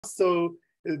So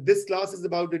this class is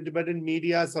about independent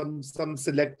media, some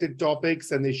selected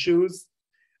topics and issues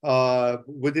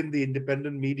within the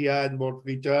independent media, and what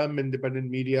we term independent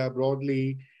media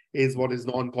broadly is what is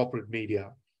non-corporate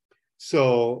media.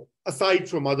 So aside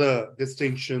from other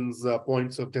distinctions,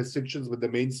 points of distinctions with the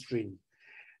mainstream.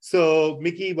 So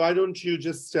Mickey, why don't you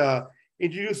just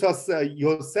introduce us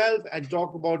yourself and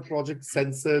talk about Project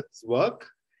Censored's work,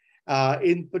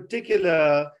 in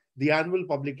particular, the annual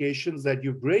publications that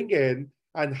you bring in,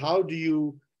 and how do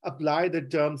you apply the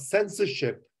term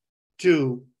censorship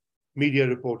to media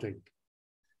reporting?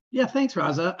 Yeah, thanks,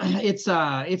 Raza.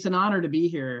 It's an honor to be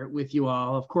here with you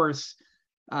all. Of course,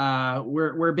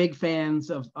 we're big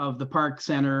fans of the Park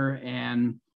Center,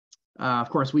 and of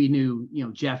course we knew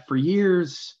Jeff for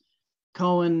years,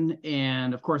 Cohen,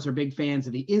 and of course are big fans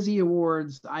of the Izzy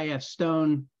Awards. I.F.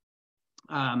 Stone,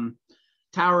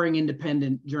 towering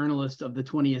independent journalist of the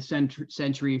 20th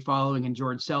century, following in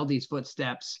George Seldy's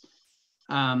footsteps.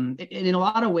 And in a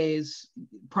lot of ways,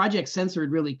 Project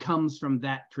Censored really comes from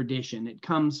that tradition. It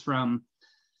comes from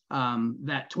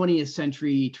that 20th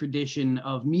century tradition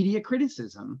of media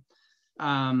criticism.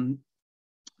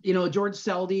 George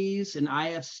Seldy's and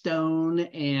I.F. Stone,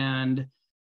 and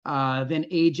then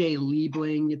A.J.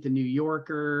 Liebling at the New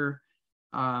Yorker,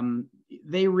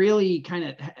 they really kind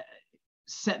of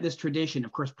set this tradition.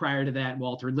 Of course, prior to that,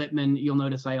 Walter Lippmann. You'll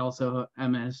notice I also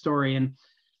am a historian.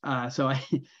 So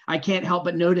I can't help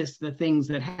but notice the things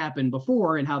that happened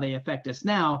before and how they affect us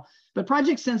now. But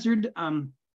Project Censored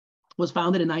was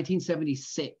founded in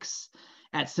 1976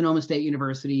 at Sonoma State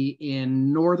University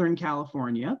in Northern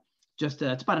California.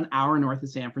 It's about an hour north of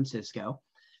San Francisco.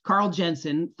 Carl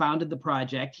Jensen founded the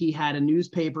project. He had a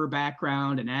newspaper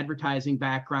background, an advertising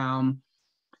background,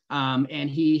 and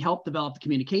he helped develop the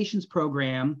communications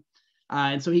program.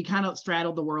 And so he kind of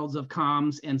straddled the worlds of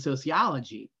comms and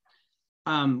sociology.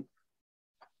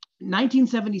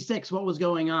 1976, what was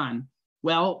going on?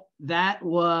 Well, that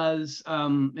was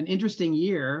an interesting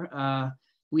year.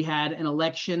 We had an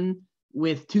election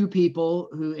with two people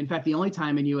who, in fact, the only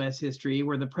time in US history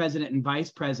where the president and vice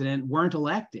president weren't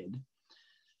elected.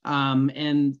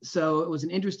 And so it was an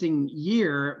interesting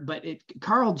year, but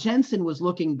Carl Jensen was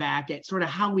looking back at sort of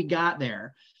how we got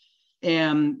there.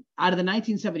 And out of the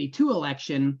 1972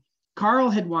 election, Carl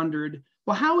had wondered,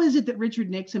 well, how is it that Richard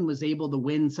Nixon was able to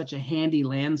win such a handy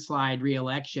landslide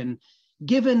re-election,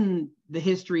 given the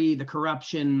history, the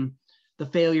corruption, the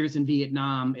failures in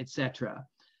Vietnam, et cetera?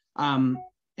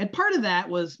 And part of that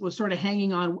was sort of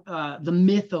hanging on the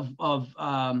myth of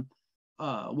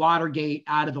Watergate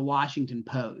out of the Washington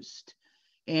Post.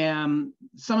 And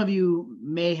some of you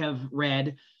may have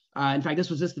read, in fact, this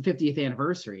was just the 50th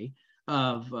anniversary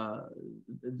of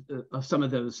some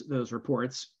of those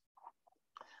reports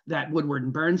that Woodward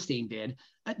and Bernstein did.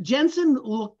 Jensen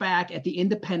looked back at the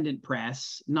independent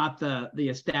press, not the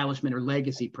establishment or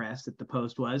legacy press that the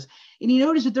Post was, and he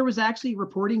noticed that there was actually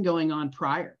reporting going on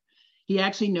prior. He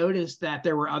actually noticed that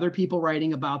there were other people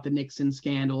writing about the Nixon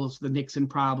scandals, the Nixon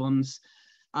problems.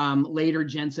 Later,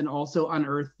 Jensen also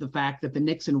unearthed the fact that the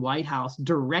Nixon White House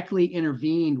directly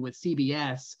intervened with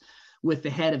CBS, with the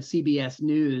head of CBS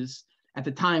News. At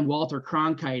the time, Walter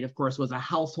Cronkite, of course, was a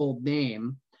household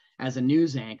name as a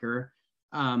news anchor,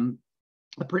 a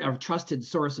trusted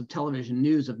source of television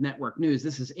news, of network news.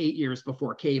 This is 8 years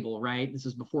before cable, right? This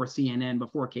is before CNN,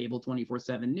 before cable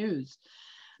 24/7 news.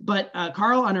 But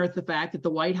Carl unearthed the fact that the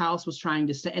White House was trying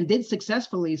to, and did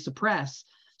successfully suppress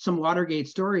some Watergate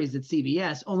stories at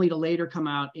CBS, only to later come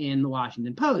out in the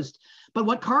Washington Post. But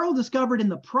what Carl discovered in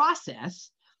the process,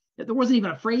 that there wasn't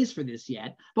even a phrase for this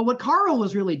yet, but what Carl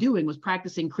was really doing was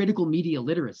practicing critical media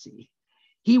literacy.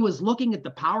 He was looking at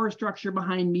the power structure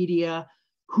behind media,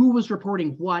 who was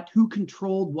reporting what, who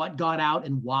controlled what got out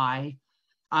and why.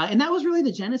 And that was really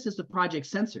the genesis of Project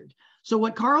Censored. So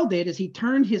what Carl did is he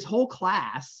turned his whole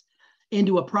class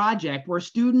into a project where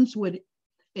students would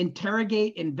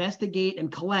interrogate, investigate,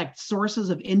 and collect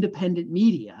sources of independent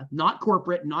media, not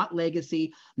corporate, not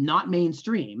legacy, not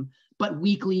mainstream, but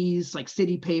weeklies like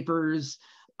city papers,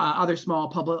 other small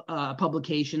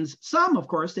publications, some, of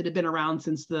course, that had been around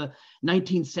since the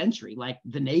 19th century, like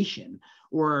The Nation,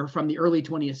 or from the early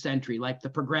 20th century, like The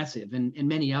Progressive, and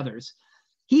many others.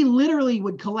 He literally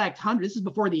would collect hundreds. This is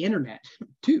before the internet,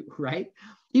 too, right?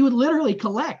 He would literally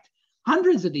collect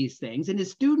hundreds of these things, and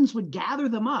his students would gather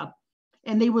them up,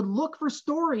 and they would look for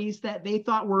stories that they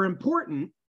thought were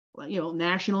important,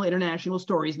 national, international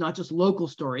stories, not just local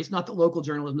stories. Not that local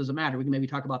journalism doesn't matter. We can maybe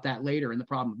talk about that later in the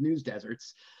problem of news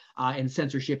deserts and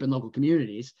censorship in local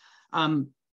communities.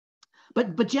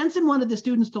 But Jensen wanted the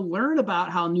students to learn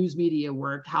about how news media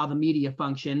worked, how the media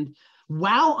functioned,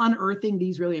 while unearthing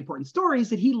these really important stories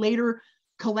that he later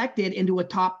collected into a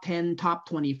top 10, top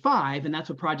 25, and that's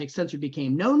what Project Censored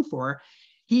became known for.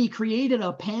 He created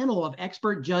a panel of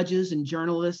expert judges and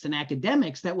journalists and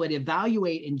academics that would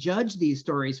evaluate and judge these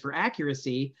stories for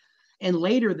accuracy. And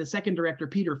later, the second director,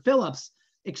 Peter Phillips,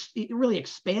 really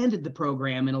expanded the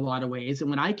program in a lot of ways. And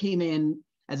when I came in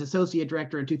as associate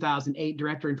director in 2008,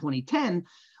 director in 2010,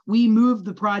 we moved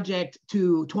the project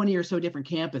to 20 or so different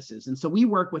campuses. And so we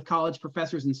work with college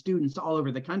professors and students all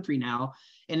over the country now.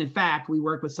 And in fact, we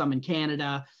work with some in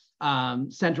Canada,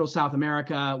 Central South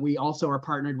America. We also are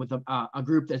partnered with a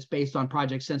group that's based on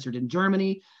Project Censored in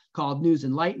Germany called News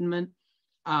Enlightenment.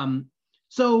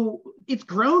 So it's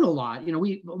grown a lot. You know,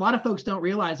 a lot of folks don't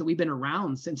realize that we've been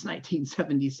around since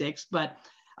 1976, but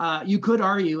you could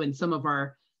argue, and some of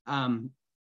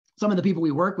the people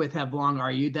we work with have long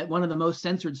argued, that one of the most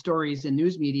censored stories in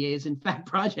news media is in fact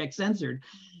Project Censored,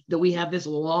 that we have this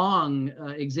long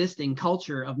existing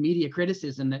culture of media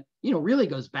criticism that, you know, really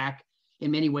goes back in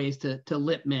many ways to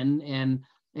Lippmann and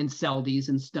Seldes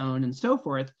and Stone and so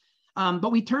forth.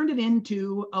 But we turned it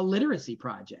into a literacy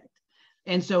project.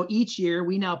 And so each year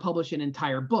we now publish an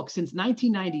entire book. Since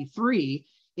 1993,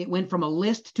 it went from a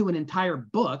list to an entire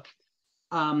book.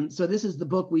 So this is the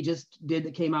book we just did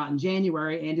that came out in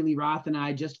January. Andy Lee Roth and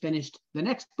I just finished the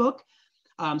next book,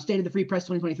 State of the Free Press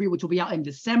 2023, which will be out in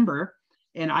December.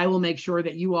 And I will make sure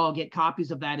that you all get copies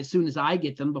of that as soon as I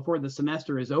get them before the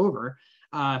semester is over,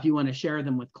 if you want to share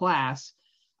them with class.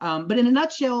 But in a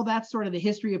nutshell, that's sort of the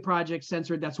history of Project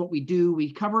Censored. That's what we do.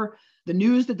 We cover the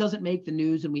news that doesn't make the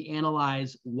news, and we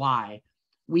analyze why.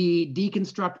 We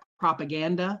deconstruct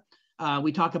propaganda.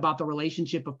 We talk about the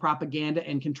relationship of propaganda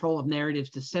and control of narratives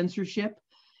to censorship.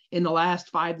 In the last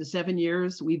 5 to 7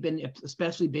 years, we've been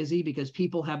especially busy because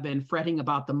people have been fretting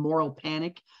about the moral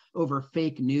panic over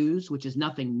fake news, which is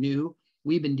nothing new.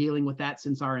 We've been dealing with that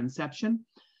since our inception.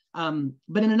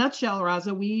 But in a nutshell,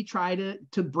 Raza, we try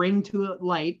to bring to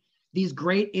light these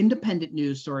great independent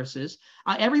news sources.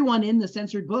 Everyone in the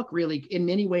censored book really, in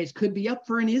many ways, could be up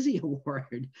for an Izzy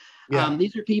Award. Yeah.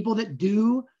 These are people that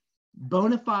do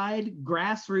bona fide,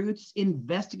 grassroots,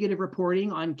 investigative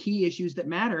reporting on key issues that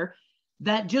matter,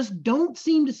 that just don't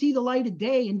seem to see the light of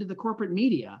day into the corporate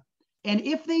media. And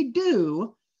if they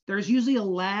do, there's usually a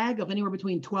lag of anywhere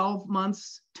between 12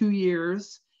 months, 2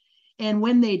 years. And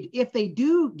if they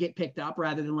do get picked up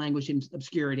rather than languish in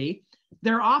obscurity,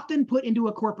 they're often put into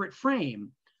a corporate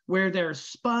frame where they're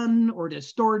spun or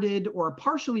distorted or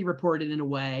partially reported in a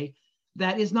way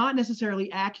that is not necessarily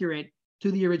accurate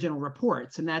to the original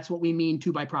reports. And that's what we mean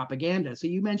too by propaganda. So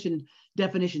you mentioned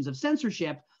definitions of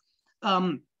censorship.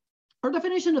 Our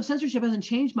definition of censorship hasn't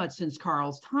changed much since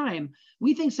Carl's time.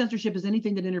 We think censorship is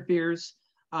anything that interferes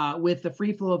with the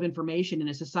free flow of information in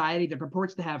a society that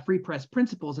purports to have free press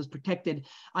principles as protected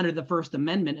under the First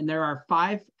Amendment. And there are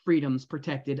 5 freedoms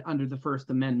protected under the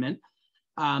First Amendment,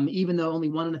 even though only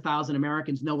 1 in 1,000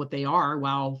 Americans know what they are,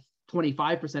 while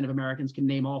 25% of Americans can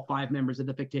name all 5 members of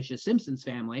the fictitious Simpsons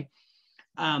family.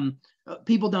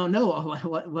 People don't know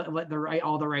what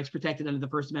all the rights protected under the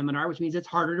First Amendment are, which means it's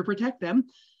harder to protect them.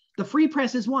 The free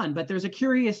press is one, but there's a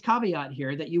curious caveat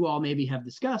here that you all maybe have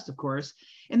discussed, of course,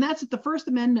 and that's that the First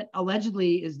Amendment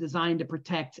allegedly is designed to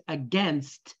protect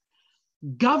against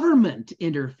government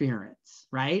interference,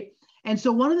 right? And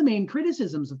so one of the main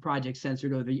criticisms of Project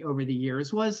Censored over the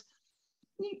years was,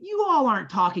 you all aren't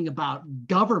talking about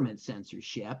government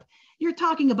censorship, you're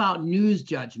talking about news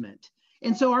judgment.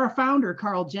 And so our founder,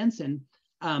 Carl Jensen,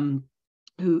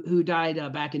 who died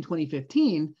back in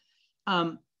 2015,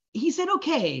 he said,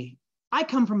 okay, I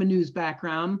come from a news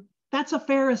background. That's a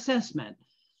fair assessment.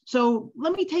 So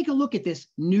let me take a look at this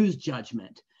news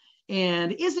judgment.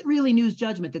 And is it really news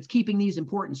judgment that's keeping these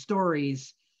important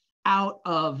stories out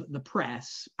of the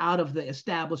press, out of the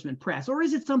establishment press, or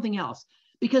is it something else?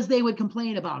 Because they would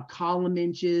complain about column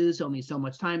inches, only so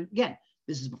much time. Again,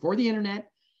 this is before the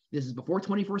internet. This is before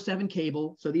 24/7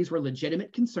 cable. So these were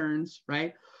legitimate concerns,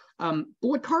 right? But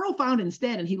what Carl found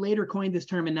instead, and he later coined this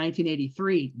term in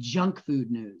 1983, junk food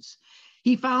news.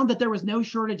 He found that there was no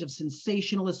shortage of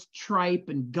sensationalist tripe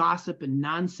and gossip and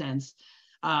nonsense.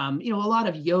 A lot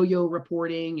of yo-yo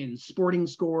reporting and sporting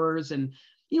scores and,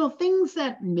 things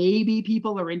that maybe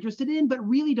people are interested in, but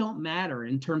really don't matter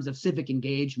in terms of civic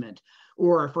engagement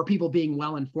or for people being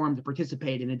well-informed to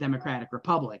participate in a democratic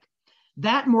republic.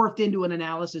 That morphed into an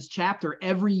analysis chapter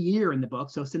every year in the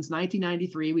book. So since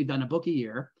 1993, we've done a book a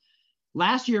year.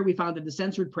 Last year, we founded the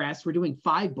Censored Press. We're doing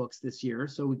 5 books this year,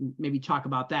 so we can maybe talk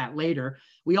about that later.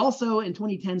 We also, in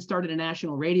 2010, started a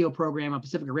national radio program on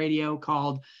Pacifica Radio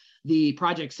called the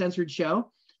Project Censored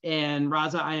Show. And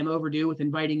Raza, I am overdue with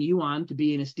inviting you on to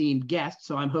be an esteemed guest.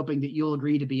 So I'm hoping that you'll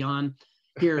agree to be on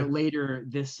here later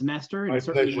this semester. And My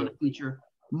certainly pleasure. want to feature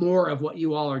more of what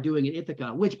you all are doing at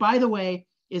Ithaca, which, by the way,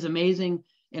 is amazing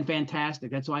and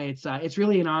fantastic. That's why it's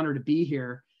really an honor to be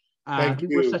here. Thank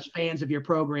We're you. such fans of your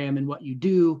program and what you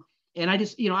do. And I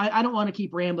just, I don't want to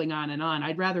keep rambling on and on.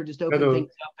 I'd rather just open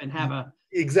things up and have a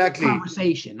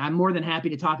conversation. I'm more than happy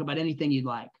to talk about anything you'd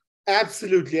like.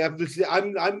 Absolutely, absolutely.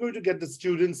 I'm going to get the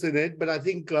students in it, but I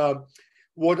think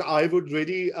what I would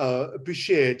really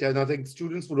appreciate, and I think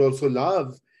students would also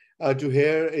love to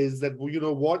hear, is that,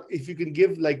 what if you can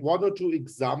give like one or two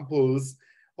examples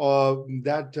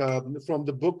that from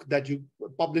the book that you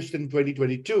published in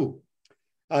 2022,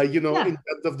 in terms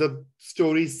of the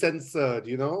story censored,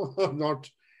 not,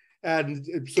 and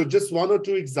so just one or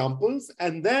two examples,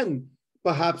 and then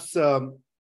perhaps the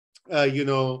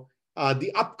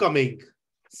upcoming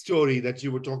story that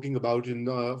you were talking about in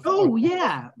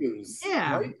news,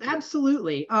 right?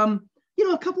 Absolutely. A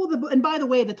couple of and by the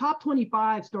way, the top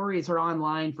 25 stories are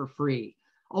online for free.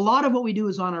 A lot of what we do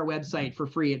is on our website for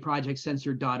free at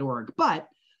projectcensored.org, but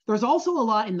there's also a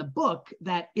lot in the book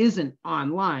that isn't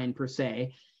online per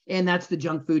se, and that's the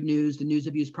junk food news, the news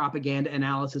abuse propaganda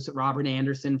analysis that Robert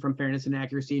Anderson from Fairness and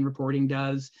Accuracy in Reporting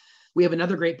does. We have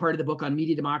another great part of the book on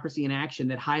media democracy in action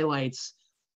that highlights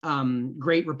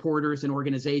great reporters and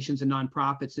organizations and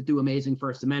nonprofits that do amazing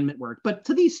First Amendment work. But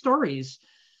to these stories,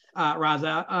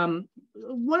 Raza,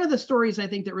 one of the stories I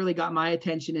think that really got my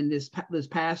attention in this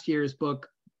past year's book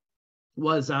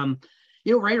was,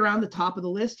 right around the top of the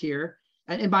list here.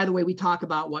 And by the way, we talk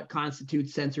about what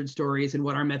constitutes censored stories and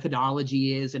what our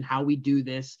methodology is and how we do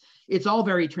this. It's all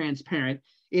very transparent.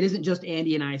 It isn't just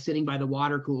Andy and I sitting by the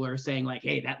water cooler saying like,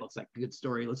 hey, that looks like a good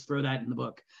story. Let's throw that in the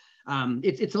book.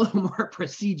 It's a little more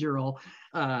procedural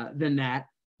than that.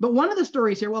 But one of the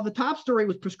stories here, the top story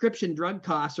was prescription drug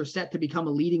costs are set to become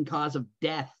a leading cause of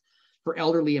death for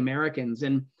elderly Americans.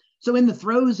 And so in the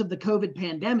throes of the COVID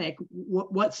pandemic,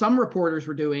 what some reporters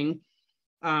were doing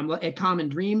at Common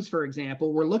Dreams, for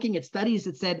example, were looking at studies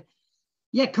that said,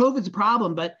 yeah, COVID's a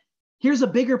problem, but here's a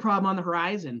bigger problem on the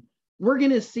horizon. We're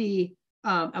going to see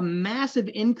a massive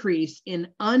increase in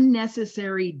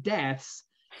unnecessary deaths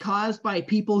caused by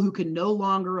people who can no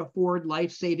longer afford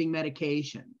life-saving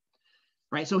medication,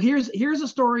 right? So here's a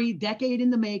story, decade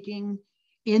in the making,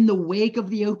 in the wake of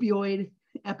the opioid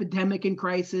epidemic and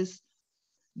crisis,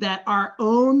 that our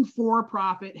own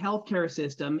for-profit healthcare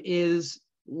system is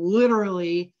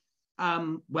literally,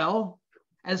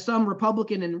 as some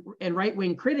Republican and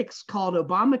right-wing critics called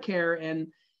Obamacare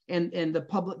and the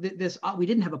public, we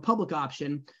didn't have a public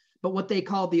option, but what they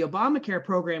called the Obamacare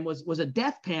program was a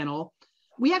death panel.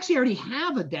 We actually already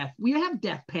have we have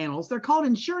death panels. They're called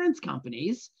insurance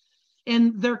companies,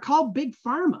 and they're called big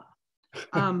pharma.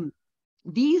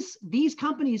 These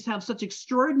companies have such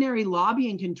extraordinary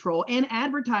lobbying control and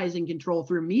advertising control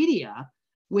through media,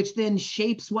 which then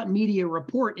shapes what media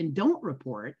report and don't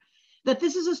report, that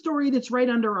this is a story that's right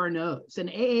under our nose. And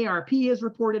AARP has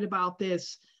reported about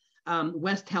this.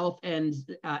 West Health and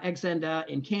Exenda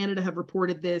in Canada have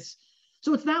reported this.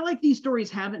 So it's not like these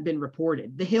stories haven't been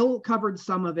reported. The Hill covered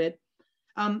some of it,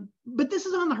 but this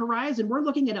is on the horizon. We're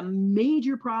looking at a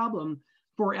major problem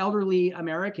for elderly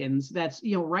Americans that's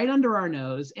right under our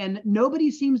nose, and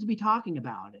nobody seems to be talking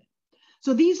about it.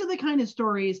 So these are the kind of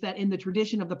stories that, in the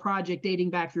tradition of the project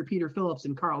dating back through Peter Phillips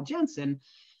and Carl Jensen,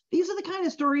 these are the kind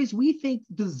of stories we think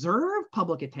deserve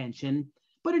public attention,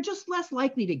 but are just less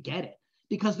likely to get it,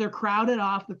 because they're crowded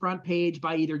off the front page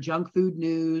by either junk food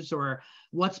news or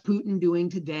what's Putin doing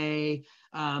today.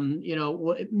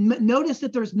 Notice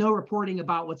that there's no reporting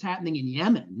about what's happening in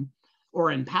Yemen or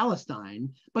in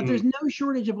Palestine, but there's no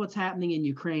shortage of what's happening in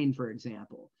Ukraine, for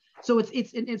example. So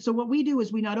so what we do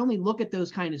is we not only look at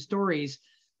those kind of stories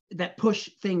that push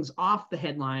things off the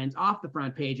headlines, off the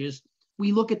front pages,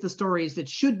 we look at the stories that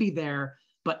should be there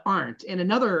but aren't. And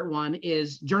another one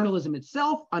is journalism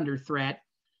itself under threat.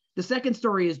 The second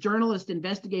story is journalists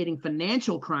investigating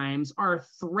financial crimes are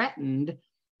threatened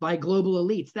by global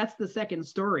elites. That's the second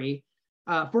story.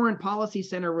 Foreign Policy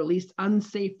Center released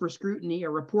Unsafe for Scrutiny, a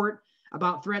report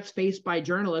about threats faced by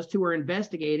journalists who are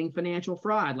investigating financial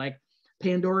fraud, like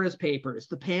Pandora's Papers,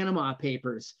 the Panama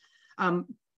Papers,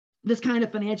 this kind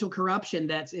of financial corruption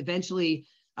that's eventually,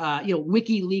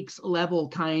 WikiLeaks level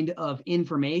kind of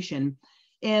information.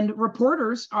 And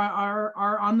reporters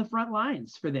are on the front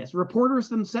lines for this. Reporters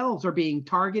themselves are being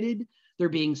targeted. They're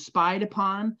being spied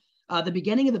upon. The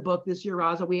beginning of the book this year,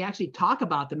 Raza, we actually talk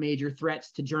about the major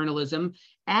threats to journalism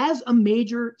as a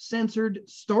major censored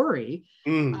story,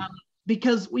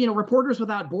 because Reporters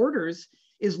Without Borders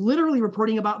is literally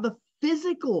reporting about the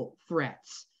physical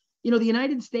threats. You know, the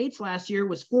United States last year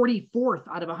was 44th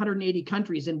out of 180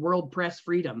 countries in world press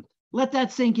freedom. Let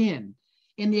that sink in.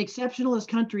 In the exceptionalist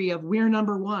country of we're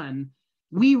number one,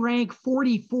 we rank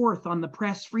 44th on the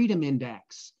press freedom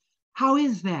index. How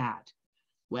is that?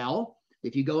 Well,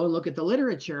 if you go and look at the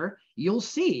literature, you'll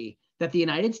see that the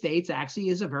United States actually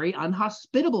is a very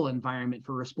unhospitable environment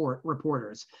for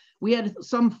reporters. We had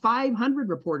some 500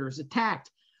 reporters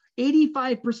attacked.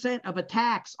 85% of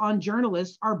attacks on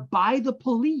journalists are by the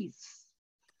police,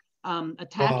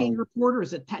 attacking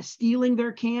reporters, stealing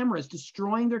their cameras,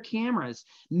 destroying their cameras.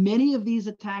 Many of these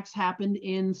attacks happened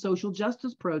in social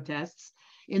justice protests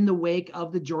in the wake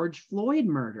of the George Floyd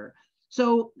murder.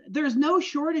 So there's no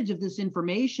shortage of this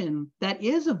information that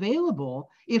is available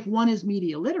if one is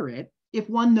media literate, if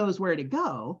one knows where to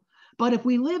go. But if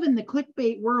we live in the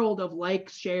clickbait world of like,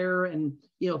 share, and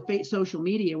social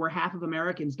media where half of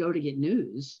Americans go to get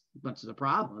news, that's a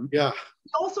problem. Yeah.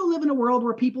 We also live in a world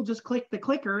where people just click the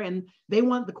clicker and they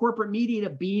want the corporate media to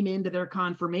beam into their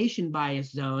confirmation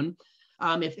bias zone.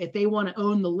 If they want to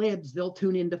own the libs, they'll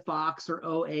tune into Fox or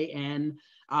OAN.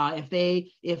 If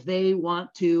they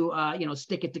want to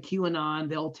stick it to QAnon,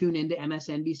 they'll tune into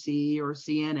MSNBC or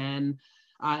CNN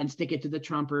and stick it to the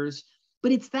Trumpers.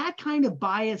 But it's that kind of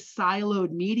biased, siloed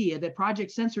media that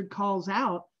Project Censored calls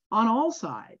out on all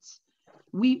sides.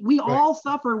 We all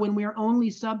suffer when we're only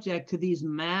subject to these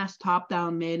mass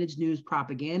top-down managed news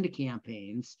propaganda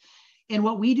campaigns. And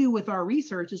what we do with our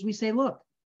research is we say, look,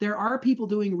 there are people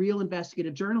doing real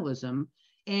investigative journalism,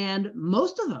 and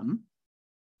most of them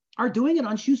are doing it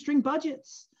on shoestring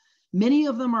budgets. Many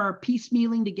of them are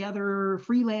piecemealing together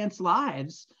freelance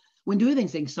lives when doing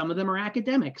these things. Some of them are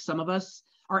academics. Some of us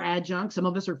are adjuncts. Some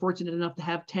of us are fortunate enough to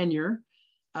have tenure,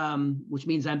 which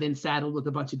means I've been saddled with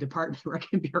a bunch of department work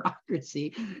and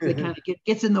bureaucracy that kind of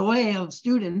gets in the way of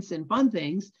students and fun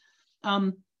things.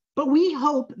 But we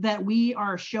hope that we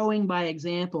are showing by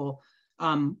example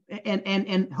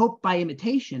and hope by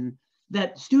imitation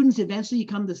that students eventually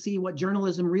come to see what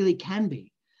journalism really can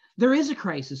be. There is a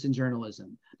crisis in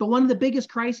journalism, but one of the biggest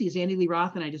crises, Andy Lee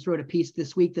Roth and I just wrote a piece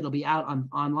this week that'll be out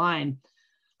online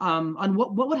on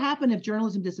what would happen if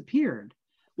journalism disappeared.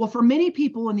 Well, for many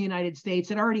people in the United States,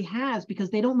 it already has, because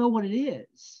they don't know what it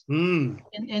is.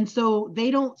 And so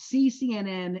they don't see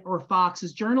CNN or Fox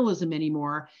as journalism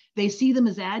anymore. They see them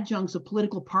as adjuncts of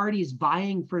political parties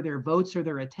vying for their votes or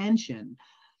their attention.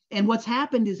 And what's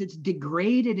happened is it's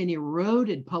degraded and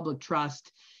eroded public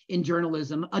trust in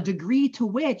journalism, a degree to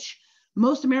which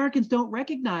most Americans don't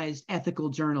recognize ethical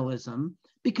journalism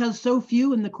because so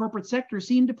few in the corporate sector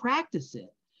seem to practice it.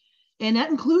 And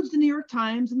that includes the New York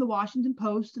Times and the Washington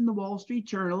Post and the Wall Street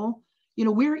Journal.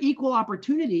 We're equal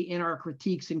opportunity in our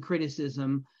critiques and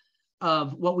criticism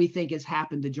of what we think has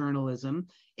happened to journalism.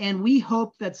 And we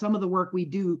hope that some of the work we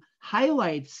do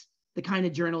highlights the kind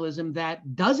of journalism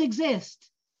that does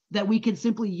exist, that we can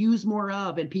simply use more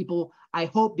of, and people, I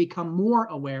hope, become more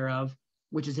aware of,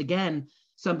 which is, again,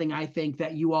 something I think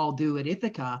that you all do at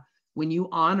Ithaca. When you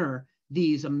honor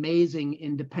these amazing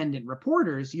independent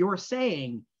reporters, you're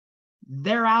saying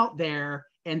they're out there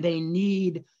and they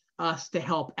need us to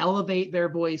help elevate their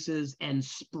voices and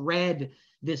spread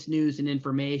this news and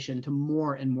information to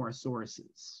more and more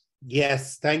sources.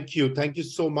 Yes, thank you. Thank you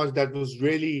so much. That was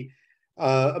really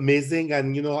amazing.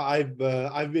 And,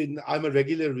 I'm a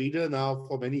regular reader now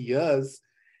for many years.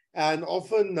 And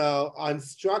often I'm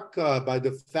struck by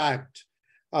the fact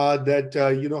that,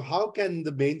 how can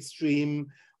the mainstream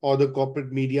or the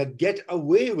corporate media get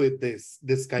away with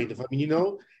this kind of,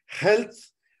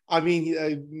 health,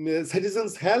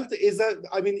 citizens' health is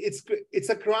it's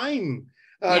a crime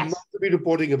Yes. not to be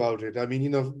reporting about it.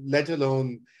 Let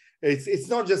alone, it's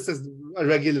not just a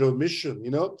regular omission,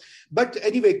 But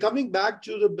anyway, coming back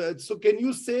to so can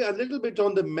you say a little bit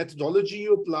on the methodology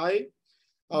you apply?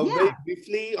 Very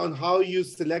briefly on how you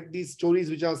select these stories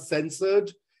which are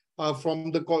censored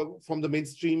from the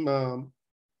mainstream.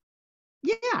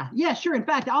 Yeah, sure. In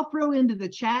fact, I'll throw into the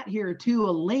chat here too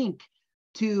a link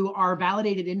to our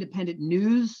validated independent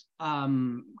news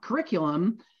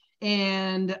curriculum,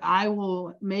 and I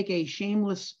will make a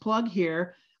shameless plug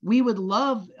here. We would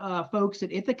love folks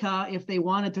at Ithaca, if they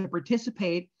wanted to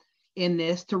participate in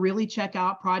this, to really check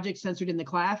out Project Censored in the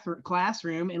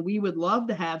classroom, and we would love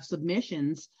to have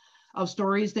submissions of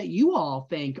stories that you all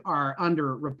think are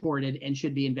underreported and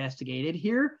should be investigated.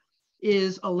 Here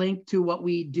is a link to what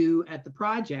we do at the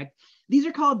project. These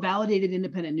are called validated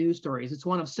independent news stories. It's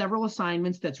one of several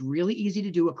assignments that's really easy to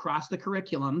do across the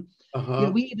curriculum.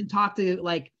 We even talk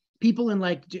to people in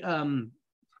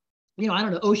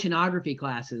oceanography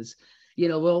classes,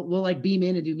 we'll like beam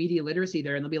in and do media literacy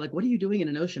there, and they'll be like, what are you doing in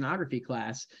an oceanography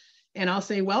class? And I'll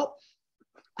say, well,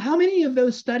 how many of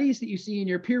those studies that you see in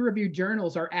your peer-reviewed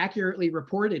journals are accurately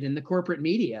reported in the corporate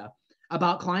media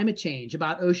about climate change,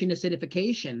 about ocean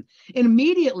acidification? And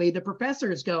immediately the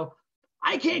professors go,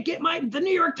 I can't get the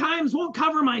New York Times won't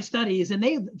cover my studies,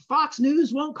 and Fox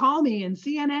News won't call me, and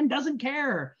CNN doesn't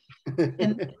care.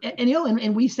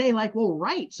 and we say like, well,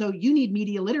 right, so you need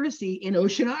media literacy in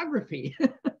oceanography.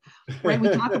 Right? We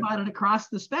talk about it across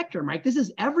the spectrum, right? This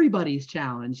is everybody's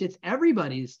challenge. It's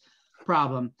everybody's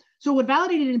problem. So what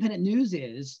validated independent news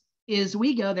is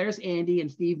we go, there's Andy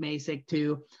and Steve Masick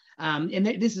too. And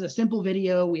this is a simple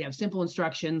video. We have simple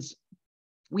instructions.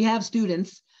 We have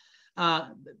students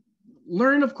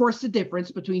learn, of course, the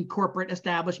difference between corporate,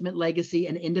 establishment, legacy,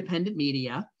 and independent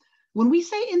media. When we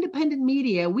say independent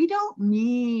media, we don't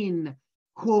mean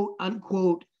quote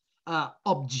unquote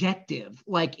objective,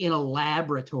 like in a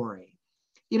laboratory.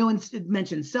 And it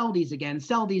mentioned Seldes again.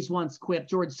 Seldes once quipped,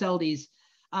 George Seldes,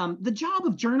 the job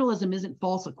of journalism isn't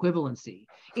false equivalency.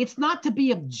 It's not to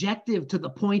be objective to the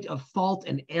point of fault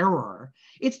and error.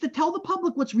 It's to tell the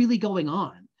public what's really going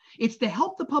on. It's to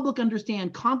help the public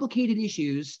understand complicated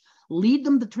issues, lead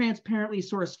them to transparently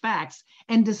source facts,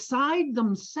 and decide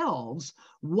themselves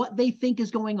what they think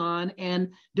is going on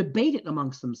and debate it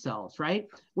amongst themselves, right?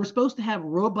 We're supposed to have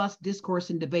robust discourse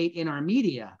and debate in our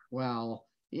media. Well,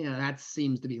 that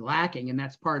seems to be lacking, and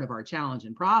that's part of our challenge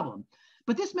and problem.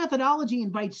 But this methodology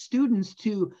invites students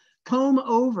to comb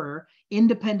over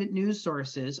independent news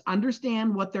sources,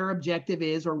 understand what their objective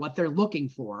is or what they're looking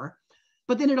for,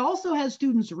 but then it also has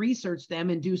students research them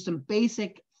and do some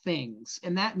basic things.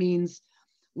 And that means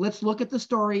let's look at the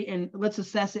story and let's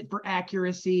assess it for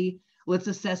accuracy. Let's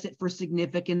assess it for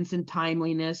significance and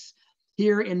timeliness.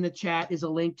 Here in the chat is a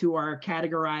link to our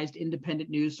categorized independent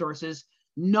news sources.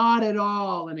 Not at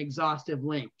all an exhaustive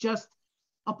link, just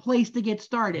a place to get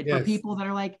started. Yes. For people that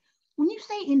are like, when you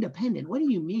say independent, what do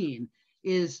you mean?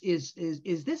 Is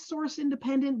this source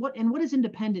independent? What does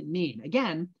independent mean?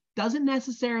 Again, doesn't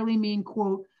necessarily mean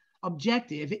quote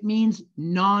objective. It means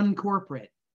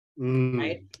non-corporate,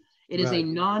 right? It is a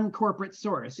non-corporate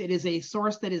source. It is a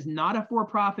source that is not a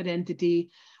for-profit entity.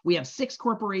 We have 6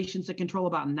 corporations that control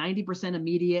about 90% of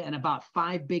media and about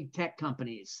 5 big tech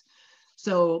companies.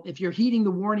 So if you're heeding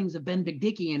the warnings of Ben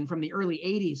Bigdickian from the early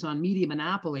 80s on media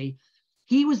monopoly,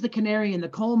 he was the canary in the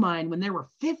coal mine when there were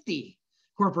 50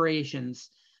 corporations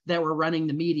that were running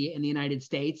the media in the United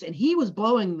States. And he was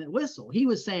blowing the whistle. He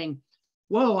was saying,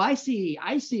 whoa, I see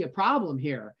a problem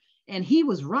here. And he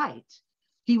was right.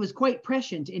 He was quite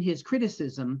prescient in his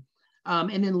criticism.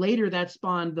 And then later that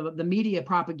spawned the media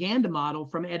propaganda model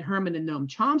from Ed Herman and Noam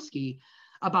Chomsky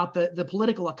about the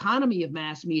political economy of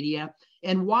mass media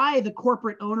and why the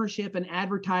corporate ownership and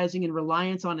advertising and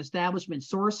reliance on establishment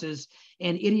sources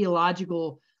and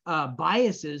ideological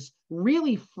biases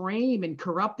really frame and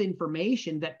corrupt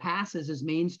information that passes as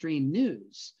mainstream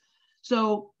news.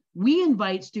 So we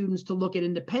invite students to look at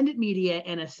independent media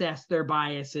and assess their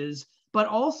biases, but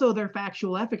also their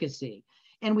factual efficacy.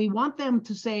 And we want them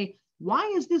to say,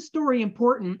 why is this story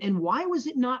important and why was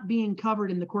it not being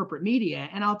covered in the corporate media?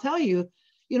 And I'll tell you,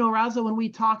 Raza, when we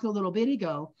talked a little bit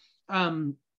ago,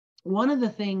 one of the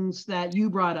things that you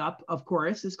brought up, of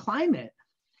course, is climate.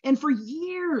 And for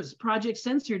years, Project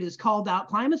Censored has called out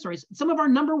climate stories. Some of our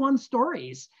 #1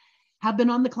 stories have been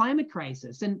on the climate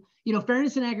crisis. And,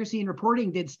 Fairness and Accuracy in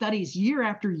Reporting did studies year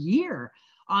after year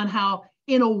on how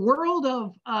in a world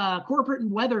of corporate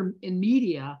and weather in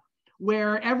media,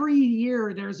 where every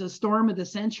year there's a storm of the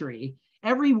century,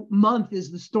 every month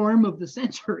is the storm of the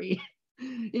century.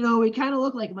 We kind of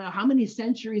look like, well, how many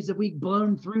centuries have we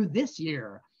blown through this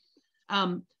year?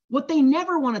 What they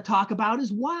never want to talk about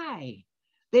is why.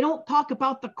 They don't talk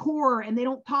about the core, and they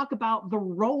don't talk about the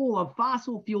role of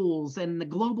fossil fuels and the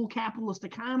global capitalist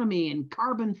economy and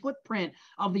carbon footprint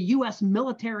of the US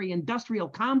military industrial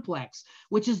complex,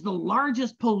 which is the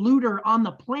largest polluter on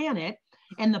the planet.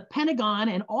 And the Pentagon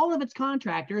and all of its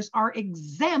contractors are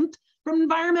exempt from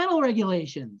environmental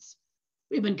regulations.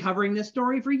 We've been covering this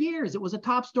story for years. It was a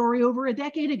top story over a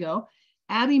decade ago.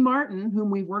 Abby Martin, whom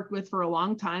we've worked with for a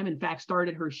long time, in fact,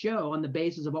 started her show on the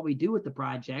basis of what we do with the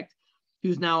project,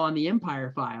 who's now on the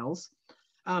Empire Files.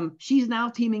 She's now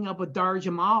teaming up with Dar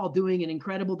Jamal, doing an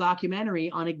incredible documentary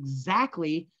on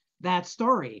exactly that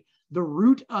story, the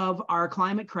root of our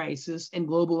climate crisis and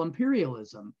global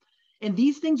imperialism. And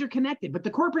these things are connected, but the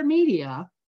corporate media,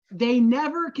 they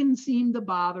never can seem to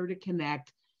bother to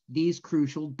connect these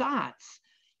crucial dots.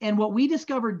 And what we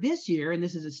discovered this year, and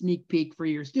this is a sneak peek for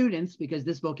your students because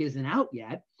this book isn't out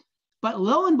yet, but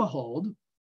lo and behold,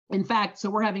 In fact, so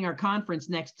we're having our conference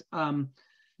next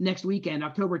weekend,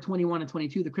 October 21 and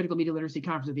 22, the Critical Media Literacy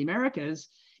Conference of the Americas,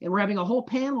 and we're having a whole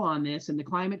panel on this and the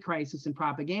climate crisis and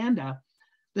propaganda.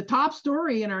 The top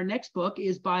story in our next book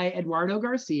is by Eduardo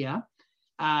Garcia.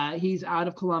 He's out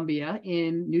of Colombia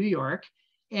in New York.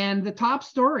 And the top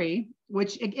story,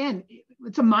 which again,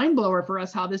 it's a mind blower for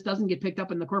us how this doesn't get picked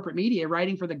up in the corporate media,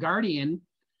 writing for The Guardian.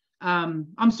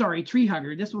 I'm sorry, Tree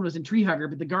Hugger. This one was in Tree Hugger,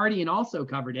 but The Guardian also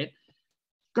covered it.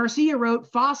 Garcia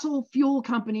wrote, fossil fuel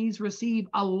companies receive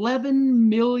 $11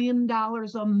 million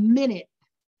a minute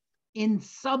in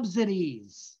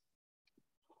subsidies.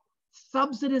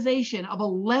 Subsidization of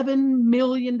 $11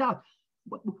 million.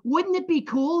 Wouldn't it be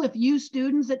cool if you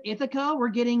students at Ithaca were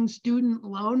getting student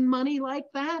loan money like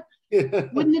that?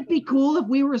 Wouldn't it be cool if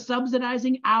we were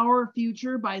subsidizing our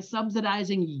future by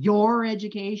subsidizing your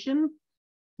education?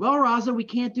 Well, Raza, we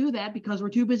can't do that because we're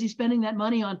too busy spending that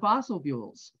money on fossil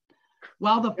fuels.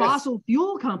 While the fossil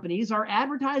fuel companies are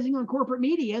advertising on corporate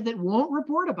media that won't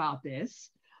report about this,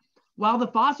 while the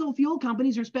fossil fuel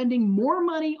companies are spending more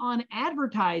money on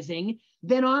advertising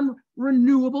than on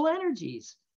renewable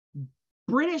energies.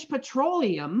 British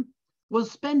Petroleum was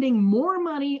spending more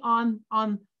money on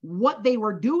what they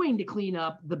were doing to clean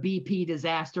up the BP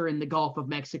disaster in the Gulf of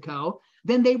Mexico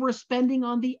than they were spending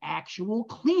on the actual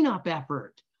cleanup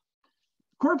effort.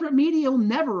 Corporate media will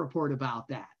never report about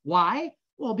that. Why?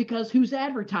 Well, because who's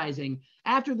advertising?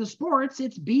 After the sports,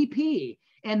 it's BP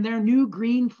and their new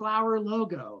green flower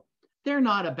logo. They're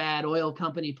not a bad oil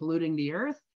company polluting the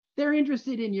earth. They're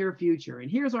interested in your future. And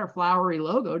here's our flowery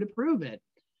logo to prove it.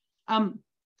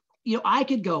 You know, I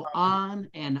could go on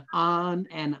and on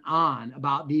and on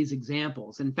about these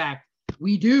examples. In fact,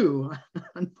 we do,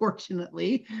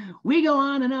 unfortunately. We go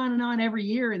on and on and on every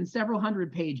year in several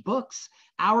hundred-page books,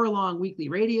 hour-long weekly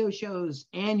radio shows,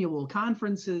 annual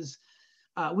conferences.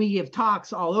 We give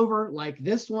talks all over, like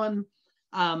this one.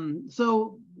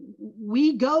 So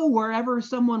we go wherever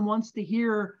someone wants to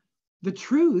hear the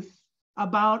truth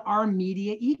about our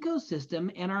media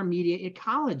ecosystem and our media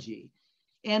ecology.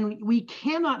 And we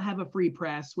cannot have a free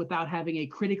press without having a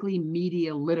critically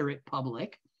media literate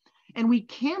public. And we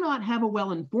cannot have a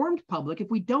well-informed public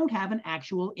if we don't have an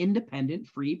actual independent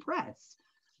free press.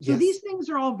 So these things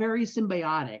are all very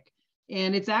symbiotic.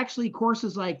 And it's actually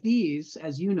courses like these,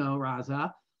 as you know,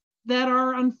 Raza, that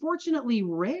are unfortunately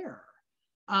rare.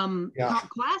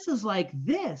 Classes like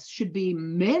this should be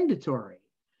mandatory.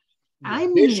 I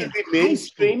mean, they should be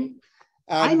mainstream.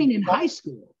 I mean, in high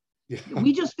school.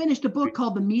 We just finished a book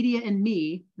called The Media and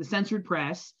Me, The Censored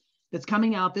Press, that's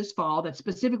coming out this fall. That's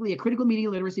specifically a critical media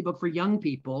literacy book for young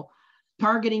people,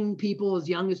 targeting people as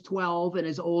young as 12 and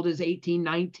as old as 18,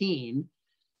 19.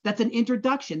 That's an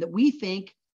introduction that we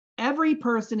think every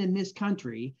person in this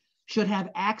country should have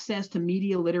access to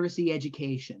media literacy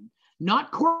education,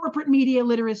 not corporate media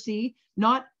literacy,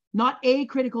 not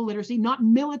acritical literacy, not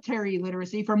military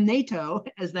literacy from NATO,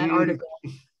 as that article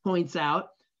points out.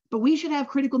 But we should have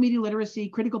critical media literacy,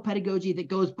 critical pedagogy that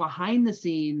goes behind the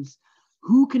scenes.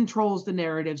 Who controls the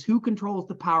narratives? Who controls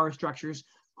the power structures?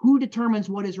 Who determines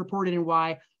what is reported and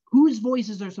why? Whose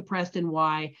voices are suppressed and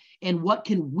why? And what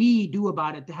can we do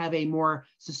about it to have a more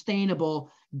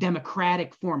sustainable,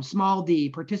 democratic form, small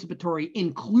d, participatory,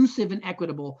 inclusive, and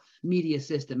equitable media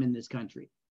system in this country?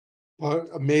 Well,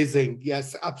 amazing.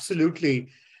 Yes, absolutely.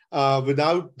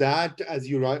 Without that, as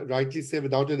you rightly say,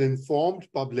 without an informed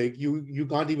public, you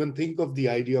can't even think of the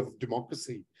idea of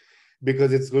democracy,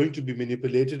 because it's going to be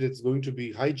manipulated, it's going to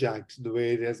be hijacked the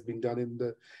way it has been done in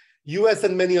the US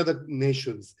and many other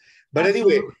nations. But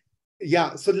anyway,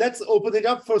 yeah, so let's open it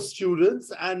up for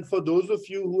students. And for those of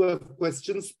you who have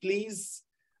questions, please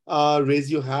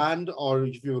raise your hand, or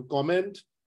if you have a comment,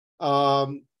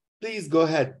 please go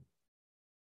ahead.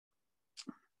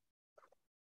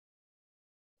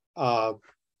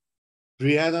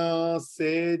 Brianna,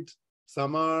 Sid,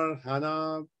 Samar,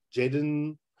 Hannah,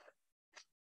 Jaden.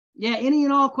 Yeah, any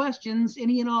and all questions,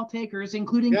 any and all takers,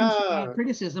 including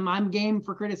criticism. I'm game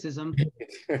for criticism.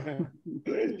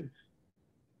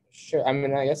 Sure. I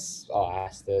mean, I guess I'll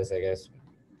ask this, I guess.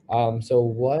 So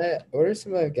what are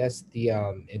some of, I guess, the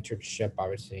internship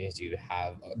opportunities you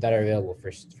have that are available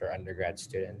for undergrad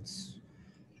students?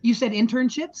 You said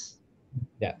internships?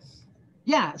 Yes.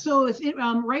 Yeah, so it's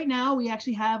right now we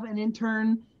actually have an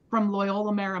intern from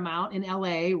Loyola Marymount in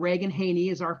LA. Reagan Haney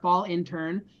is our fall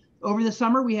intern. Over the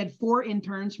summer, we had 4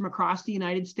 interns from across the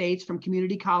United States, from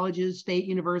community colleges, state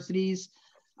universities,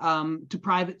 to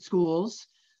private schools.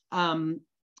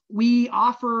 We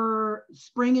offer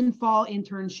spring and fall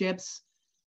internships.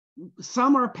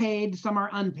 Some are paid, some are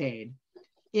unpaid.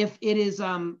 If it is,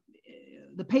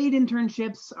 the paid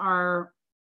internships are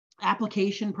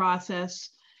application process,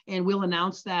 and we'll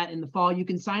announce that in the fall. You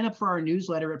can sign up for our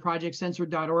newsletter at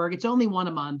projectcensored.org. It's only one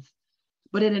a month,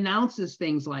 but it announces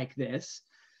things like this.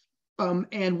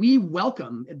 And we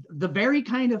welcome the very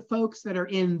kind of folks that are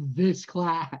in this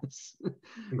class,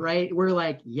 right? We're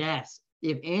like, yes,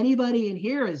 if anybody in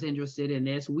here is interested in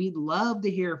this, we'd love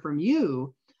to hear from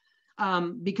you,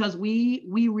 because we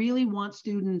really want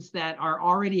students that are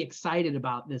already excited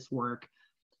about this work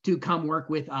to come work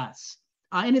with us.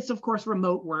 And it's, of course,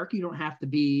 remote work. You don't have to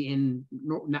be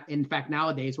in fact,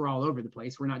 nowadays, we're all over the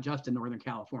place. We're not just in Northern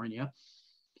California.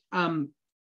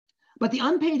 But the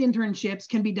unpaid internships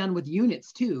can be done with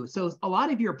units too. So a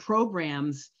lot of your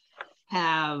programs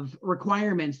have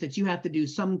requirements that you have to do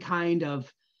some kind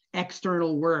of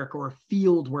external work or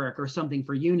field work or something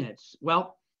for units.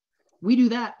 Well, we do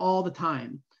that all the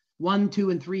time. 1, 2,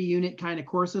 and 3 unit kind of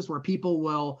courses where people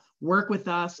will work with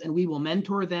us and we will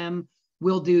mentor them.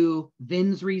 We'll do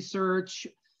VINS research.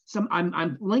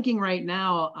 I'm linking right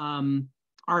now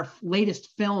our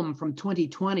latest film from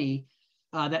 2020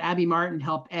 that Abby Martin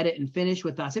helped edit and finish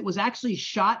with us. It was actually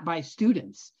shot by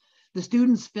students. The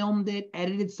students filmed it,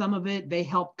 edited some of it. They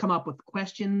helped come up with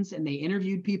questions and they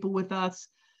interviewed people with us.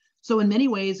 So in many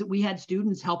ways, we had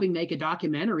students helping make a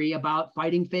documentary about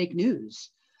fighting fake news.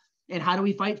 And how do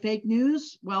we fight fake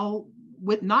news? Well,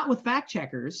 not with fact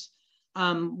checkers.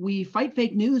 We fight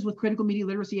fake news with critical media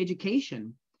literacy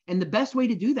education. And the best way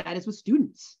to do that is with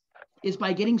students, is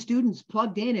by getting students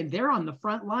plugged in, and they're on the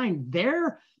front line.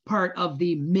 They're part of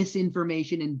the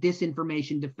misinformation and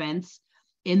disinformation defense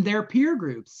in their peer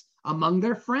groups, among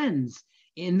their friends,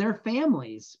 in their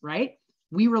families, right?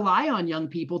 We rely on young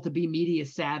people to be media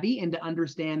savvy and to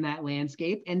understand that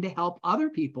landscape and to help other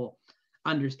people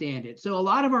understand it. So a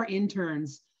lot of our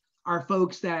interns are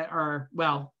folks that are,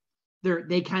 well,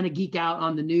 they kind of geek out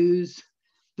on the news.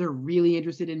 They're really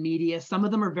interested in media. Some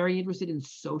of them are very interested in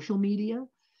social media,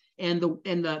 and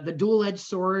the dual-edged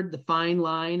sword, the fine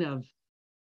line of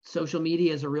social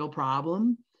media is a real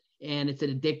problem, and it's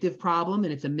an addictive problem,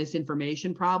 and it's a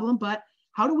misinformation problem. But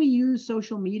how do we use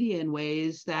social media in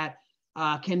ways that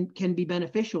can be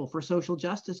beneficial for social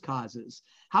justice causes?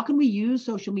 How can we use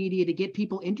social media to get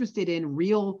people interested in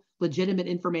real, legitimate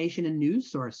information and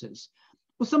news sources?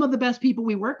 Well, some of the best people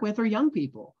we work with are young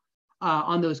people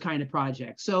on those kind of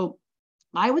projects. So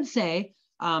I would say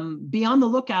be on the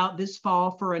lookout this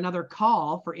fall for another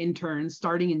call for interns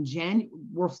starting in January.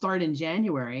 We'll start in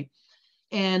January.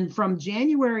 And from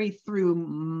January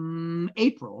through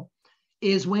April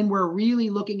is when we're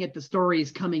really looking at the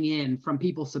stories coming in from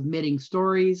people submitting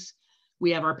stories.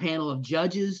 We have our panel of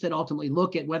judges that ultimately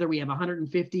look at whether we have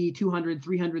 150, 200,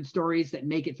 300 stories that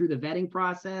make it through the vetting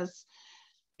process.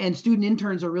 And student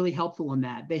interns are really helpful in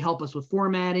that. They help us with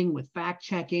formatting, with fact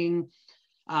checking.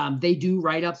 They do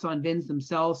write-ups on VINs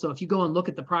themselves. So if you go and look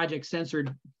at the Project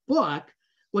Censored book,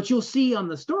 what you'll see on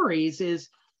the stories is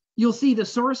you'll see the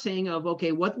sourcing of,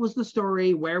 okay, what was the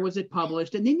story? Where was it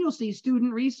published? And then you'll see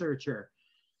student researcher.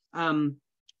 Sem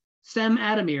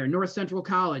Adamir, North Central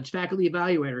College, faculty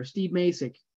evaluator, Steve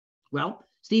Masick. Well,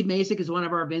 Steve Masick is one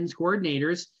of our VINs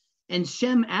coordinators, and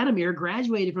Shem Adamir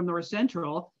graduated from North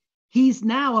Central. He's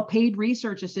now a paid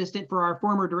research assistant for our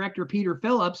former director, Peter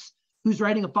Phillips, who's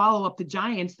writing a follow-up to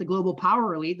Giants, the Global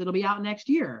Power Elite, that'll be out next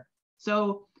year.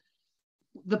 So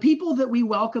the people that we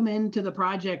welcome into the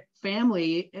project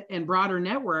family and broader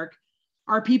network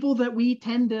are people that we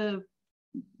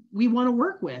want to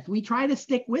work with. We try to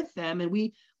stick with them, and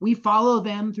we follow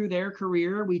them through their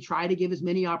career. We try to give as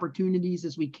many opportunities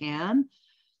as we can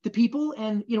to people.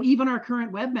 And even our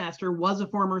current webmaster was a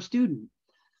former student.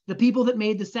 The people that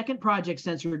made the second Project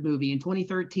Censored movie in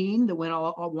 2013 that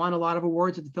won a lot of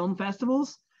awards at the film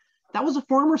festivals, that was a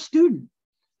former student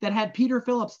that had Peter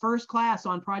Phillips' first class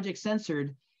on Project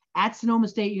Censored at Sonoma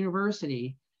State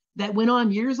University that went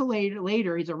on years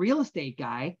later. He's a real estate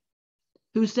guy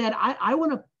who said, I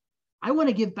want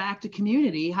to give back to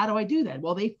community. How do I do that?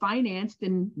 Well, they financed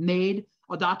and made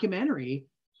a documentary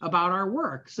about our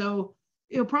work. So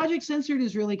Project Censored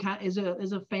is really is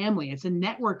a family. It's a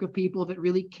network of people that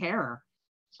really care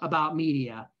about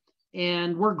media,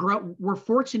 and we're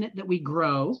fortunate that we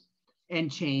grow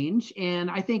and change. And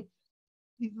I think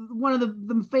one of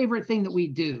the favorite thing that we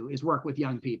do is work with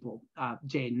young people,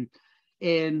 Jaden.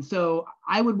 And so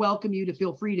I would welcome you to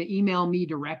feel free to email me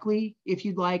directly if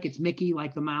you'd like. It's Mickey,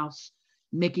 like the mouse,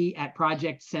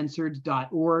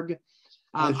 Mickey@projectcensored.org.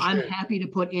 I'm happy to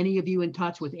put any of you in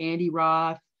touch with Andy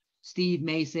Roth, Steve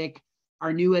Masick,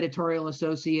 our new editorial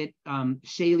associate,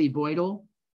 Shaylee Boydell,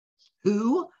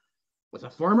 who was a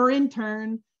former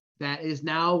intern that is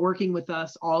now working with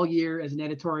us all year as an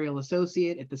editorial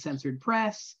associate at the Censored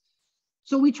Press.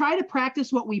 So we try to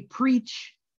practice what we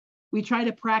preach. We try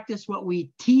to practice what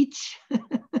we teach,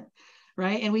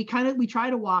 right? And we try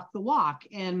to walk the walk.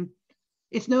 And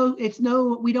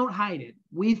we don't hide it.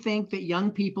 We think that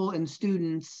young people and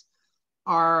students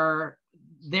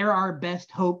they're our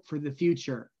best hope for the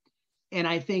future. And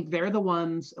I think they're the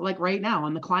ones, like right now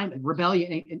on the climate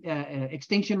rebellion,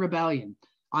 Extinction Rebellion,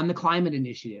 on the climate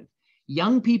initiative.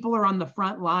 Young people are on the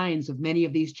front lines of many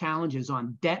of these challenges,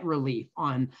 on debt relief,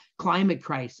 on climate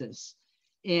crisis.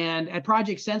 And at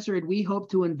Project Censored, we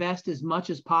hope to invest as much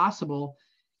as possible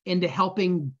into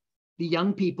helping the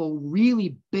young people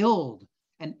really build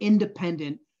an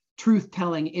independent,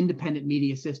 truth-telling, independent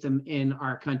media system in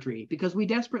our country, because we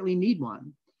desperately need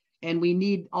one, and we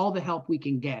need all the help we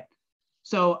can get.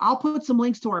 So I'll put some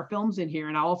links to our films in here,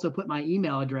 and I'll also put my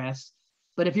email address.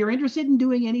 But if you're interested in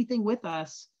doing anything with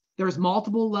us, there's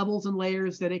multiple levels and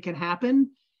layers that it can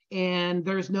happen, and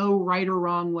there's no right or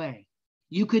wrong way.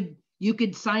 You could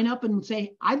sign up and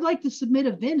say, I'd like to submit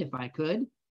a VIN if I could.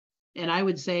 And I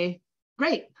would say,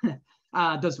 great.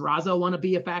 Does Raza want to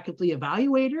be a faculty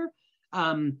evaluator?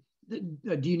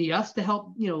 Do you need us to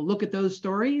help, look at those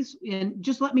stories? And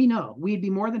just let me know. We'd be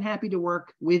more than happy to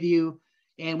work with you.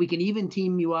 And we can even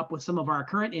team you up with some of our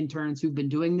current interns who've been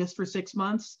doing this for 6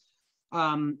 months.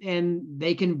 And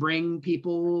they can bring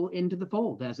people into the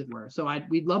fold, as it were. So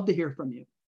we'd love to hear from you.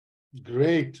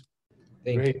 Great.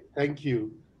 Thank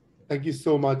you. Thank you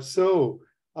so much. So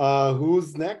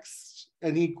who's next?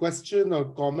 Any question or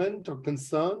comment or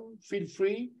concern? Feel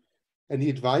free. Any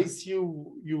advice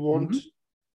you want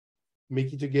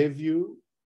Mickey to give you?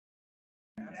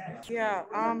 Yeah,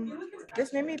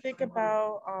 this made me think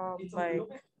about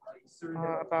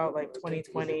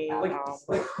 2020. I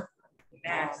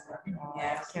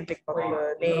can't think of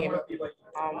the name.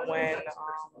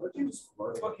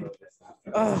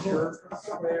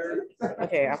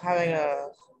 Okay, I'm having a.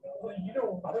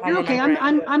 You're okay.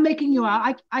 I'm making you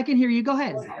out. I can hear you. Go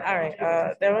ahead. All right.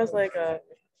 There was like a.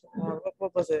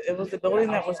 What was it? It was the building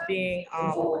that was being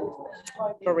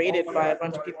berated by a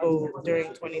bunch of people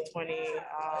during 2020.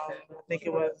 I think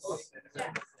it was. Oh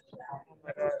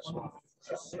my gosh.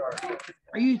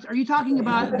 Are you talking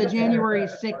about the January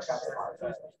 6th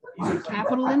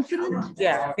Capitol incident?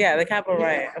 Yeah, the Capitol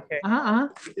riot. Okay.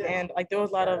 And like there was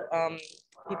a lot of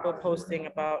people posting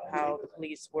about how the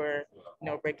police were,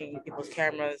 breaking people's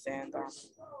cameras and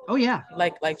oh yeah,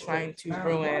 like trying to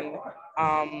ruin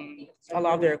a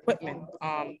lot of their equipment.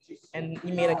 And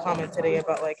you made a comment today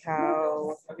about like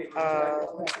how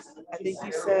I think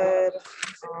you said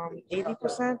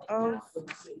 80% of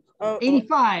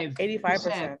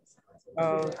 85%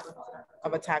 of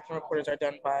attacks and reporters are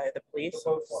done by the police.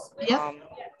 Yep.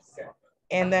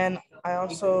 And then I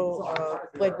also,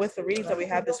 like with the readings that we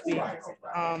had this week,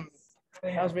 I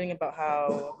was reading about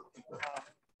how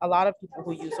a lot of people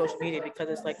who use social media, because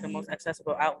it's like the most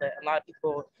accessible outlet, a lot of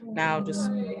people now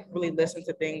just really listen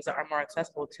to things that are more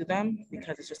accessible to them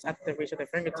because it's just at the reach of their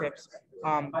fingertips.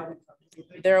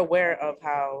 They're aware of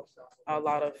how a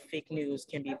lot of fake news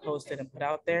can be posted and put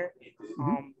out there.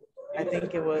 I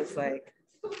think it was like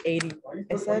 80,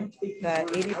 it said that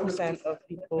 80% of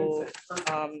people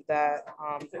that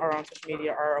are on social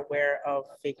media are aware of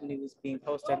fake news being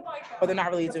posted, but they're not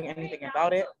really doing anything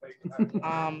about it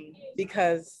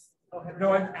because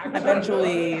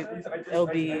eventually it'll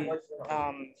be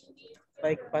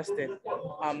like busted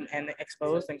and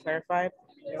exposed and clarified.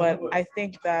 But I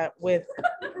think that with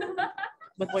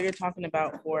what you're talking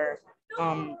about for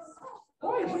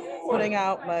putting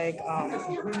out like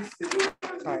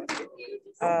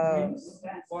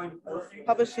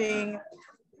publishing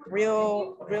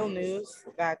real news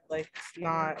that like it's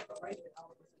not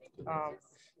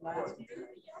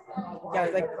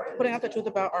like putting out the truth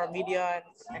about our media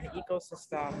and the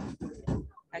ecosystem.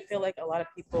 I feel like a lot of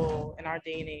people in our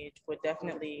day and age would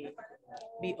definitely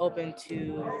be open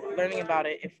to learning about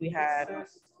it if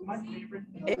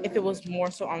it was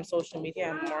more so on social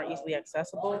media and more easily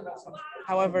accessible.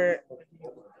 However,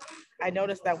 I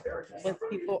noticed that with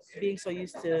people being so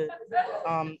used to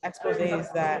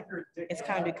exposés that it's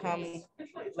kind of become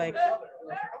like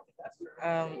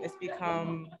it's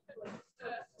become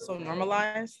so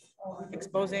normalized,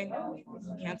 exposing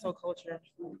cancel culture,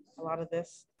 a lot of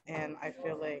this. And I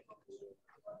feel like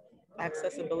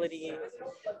accessibility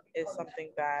is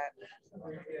something that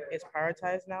is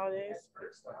prioritized nowadays.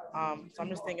 So I'm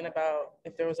just thinking about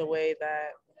if there was a way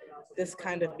that this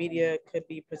kind of media could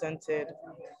be presented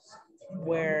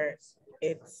where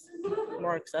it's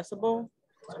more accessible.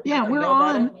 Yeah, we're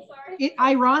on it.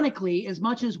 Ironically, as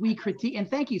much as we critique, and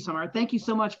thank you, Samar. Thank you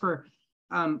so much for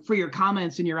your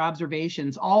comments and your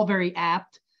observations, all very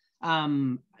apt.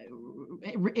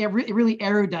 really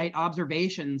erudite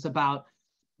observations about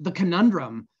the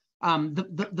conundrum.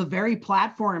 The very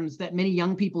platforms that many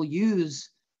young people use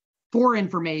for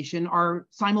information are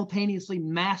simultaneously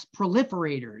mass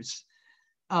proliferators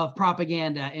of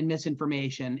propaganda and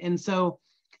misinformation. And so,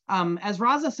 as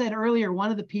Raza said earlier,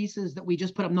 one of the pieces that we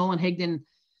just put up, Nolan Higdon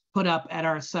put up at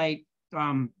our site,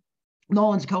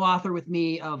 Nolan's co-author with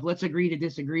me of Let's Agree to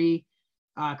Disagree,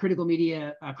 Critical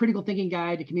Thinking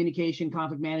Guide to Communication,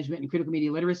 Conflict Management, and Critical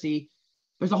Media Literacy.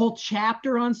 There's a whole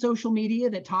chapter on social media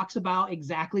that talks about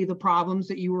exactly the problems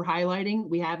that you were highlighting.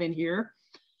 We have in here.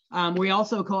 We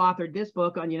also co-authored this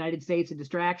book on United States and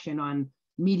Distraction on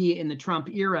media in the Trump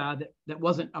era that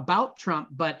wasn't about Trump,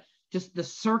 but just the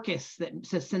circus,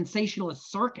 the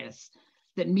sensationalist circus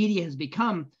that media has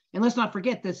become. And let's not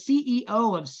forget, the CEO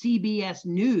of CBS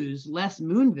News, Les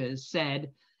Moonves,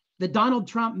 said that Donald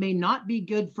Trump may not be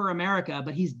good for America,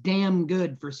 but he's damn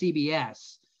good for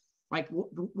CBS. Like,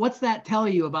 what's that tell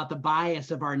you about the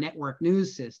bias of our network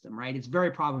news system, right? It's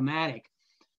very problematic.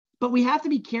 But we have to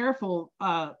be careful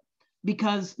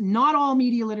because not all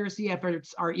media literacy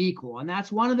efforts are equal. And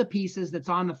that's one of the pieces that's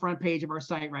on the front page of our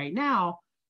site right now,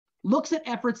 looks at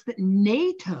efforts that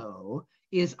NATO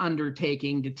is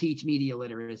undertaking to teach media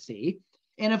literacy.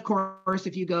 And of course,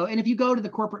 if you go to the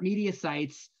corporate media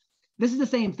sites, this is the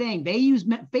same thing.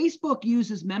 Facebook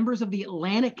uses members of the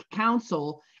Atlantic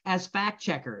Council as fact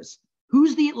checkers.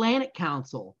 Who's the Atlantic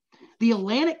Council? The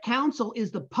Atlantic Council is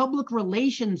the public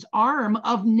relations arm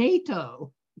of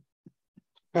NATO.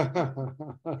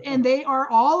 And they are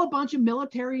all a bunch of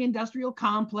military industrial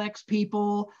complex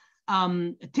people.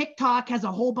 TikTok has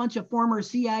a whole bunch of former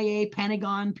CIA,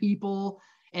 Pentagon people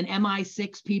and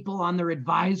MI6 people on their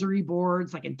advisory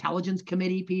boards, like intelligence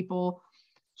committee people.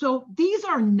 So these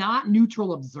are not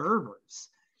neutral observers.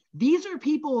 These are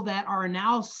people that are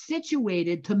now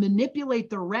situated to manipulate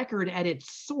the record at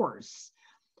its source.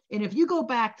 And if you go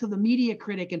back to the media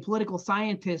critic and political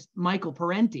scientist, Michael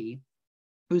Parenti,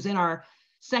 who's in our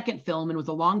second film and was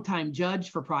a longtime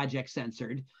judge for Project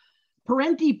Censored,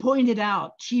 Parenti pointed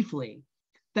out chiefly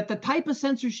that the type of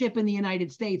censorship in the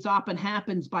United States often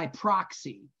happens by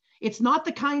proxy. It's not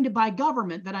the kind of by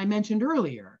government that I mentioned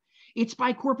earlier. It's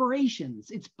by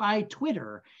corporations, it's by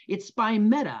Twitter, it's by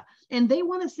Meta. And they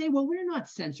want to say, well, we're not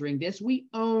censoring this. We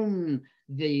own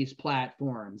these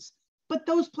platforms. But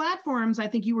those platforms, I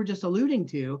think you were just alluding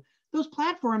to, those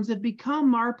platforms have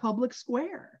become our public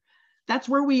square. That's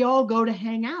where we all go to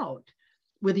hang out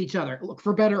with each other. Look,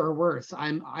 for better or worse,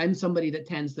 I'm somebody that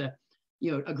tends to,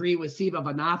 agree with Siva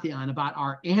Vanathian about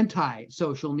our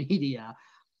anti-social media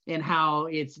and how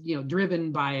it's,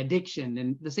 driven by addiction.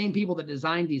 And the same people that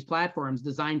designed these platforms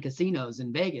designed casinos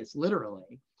in Vegas,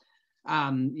 literally.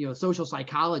 Social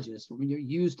psychologists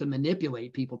used to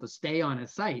manipulate people to stay on a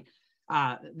site.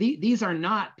 These are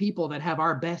not people that have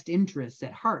our best interests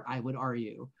at heart, I would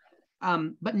argue.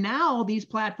 But now these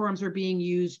platforms are being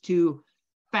used to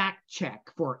fact check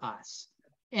for us.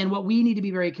 And what we need to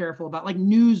be very careful about, like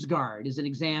NewsGuard is an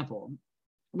example.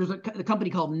 There's a company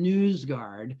called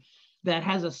NewsGuard that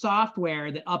has a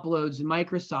software that uploads in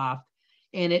Microsoft,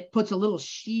 and it puts a little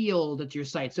shield at your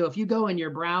site. So if you go in your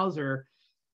browser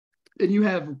and you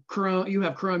have Chrome, you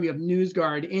have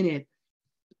NewsGuard in it,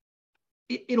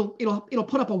 it'll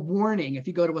put up a warning if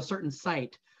you go to a certain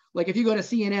site. Like if you go to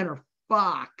CNN or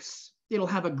Fox, it'll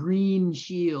have a green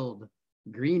shield.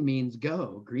 Green means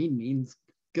go, green means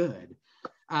good.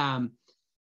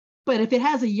 But if it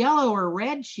has a yellow or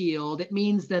red shield, it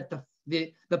means that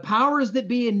the powers that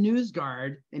be in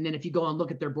NewsGuard, and then if you go and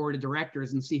look at their board of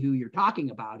directors and see who you're talking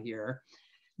about here,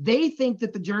 they think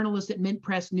that the journalists at Mint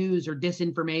Press News are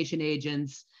disinformation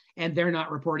agents and they're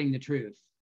not reporting the truth.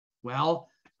 Well,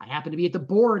 I happen to be at the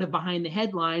board of Behind the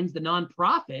Headlines, the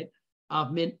nonprofit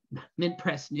of Mint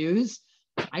Press News.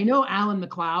 I know Alan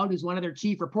McLeod, who's one of their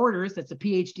chief reporters, that's a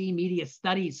PhD media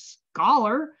studies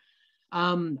scholar.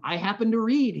 I happen to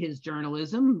read his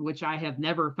journalism, which I have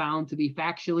never found to be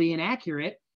factually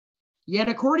inaccurate. Yet,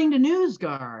 according to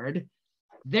NewsGuard,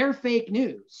 they're fake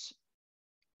news.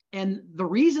 And the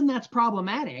reason that's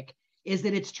problematic is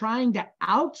that it's trying to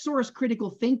outsource critical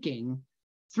thinking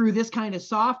through this kind of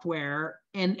software.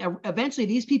 And eventually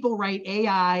these people write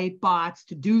AI bots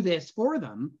to do this for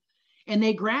them. And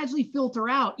they gradually filter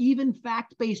out even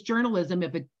fact-based journalism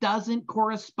if it doesn't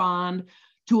correspond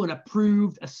to an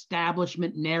approved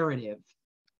establishment narrative.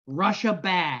 Russia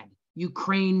bad,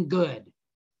 Ukraine good.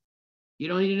 You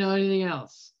don't need to know anything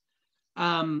else.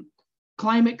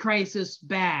 Climate crisis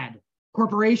bad.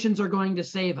 Corporations are going to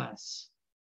save us.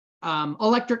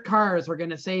 Electric cars are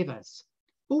going to save us.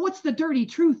 Well, what's the dirty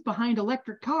truth behind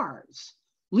electric cars?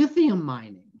 Lithium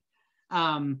mining.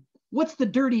 what's the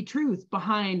dirty truth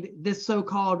behind this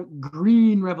so-called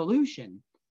green revolution?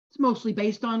 It's mostly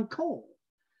based on coal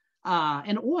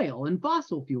and oil and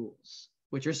fossil fuels,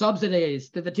 which are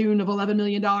subsidized to the tune of $11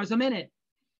 million a minute.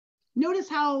 Notice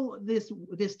how this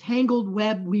tangled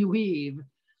web we weave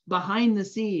behind the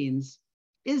scenes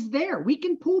is there. We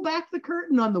can pull back the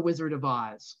curtain on the Wizard of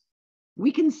Oz.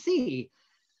 We can see,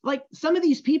 like, some of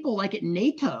these people, like at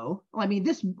NATO. I mean,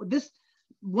 this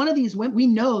one of these, we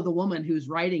know the woman who's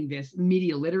writing this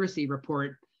media literacy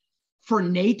report for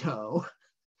NATO.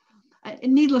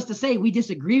 And needless to say, we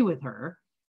disagree with her.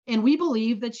 And we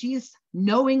believe that she is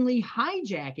knowingly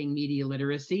hijacking media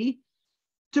literacy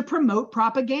to promote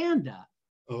propaganda.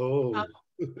 Oh.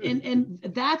 And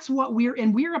that's what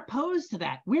we're opposed to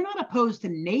that. We're not opposed to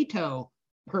NATO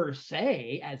per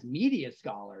se as media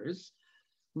scholars.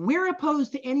 We're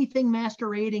opposed to anything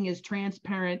masquerading as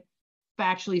transparent,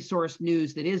 factually sourced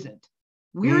news that isn't.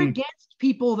 We're against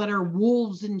people that are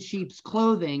wolves in sheep's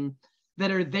clothing,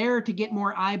 that are there to get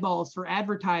more eyeballs for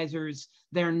advertisers.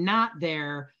 They're not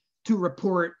there to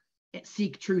report,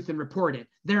 seek truth and report it.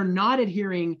 They're not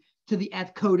adhering to the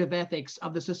code of ethics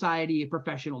of the Society of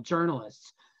Professional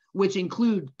Journalists, which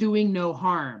include doing no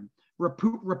harm,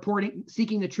 reporting,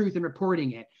 seeking the truth and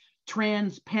reporting it,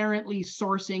 transparently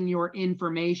sourcing your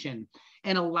information,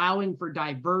 and allowing for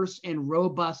diverse and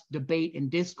robust debate and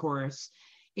discourse,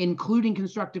 including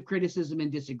constructive criticism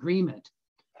and disagreement.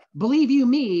 Believe you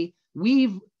me,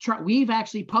 we've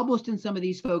actually published in some of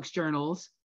these folks' journals.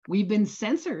 We've been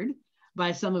censored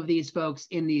by some of these folks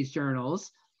in these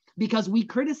journals because we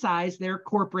criticize their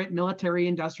corporate military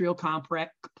industrial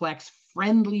complex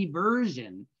friendly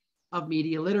version of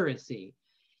media literacy.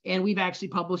 And we've actually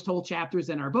published whole chapters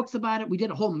in our books about it. We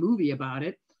did a whole movie about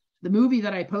it. The movie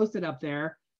that I posted up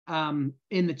there in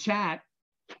the chat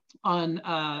on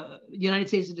United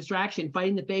States of Distraction,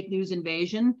 Fighting the Fake News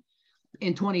Invasion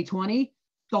in 2020,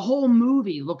 the whole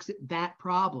movie looks at that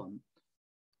problem.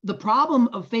 The problem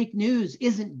of fake news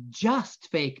isn't just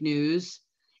fake news.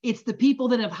 It's the people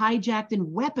that have hijacked and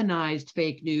weaponized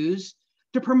fake news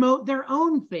to promote their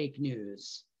own fake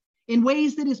news in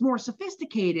ways that is more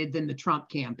sophisticated than the Trump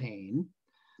campaign.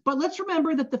 But let's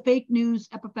remember that the fake news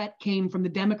epithet came from the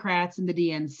Democrats and the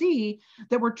DNC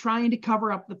that were trying to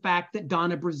cover up the fact that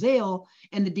Donna Brazile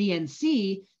and the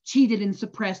DNC cheated and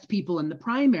suppressed people in the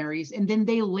primaries, and then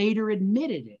they later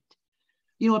admitted it.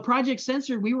 You know, at Project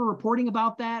Censored, we were reporting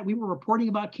about that. We were reporting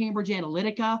about Cambridge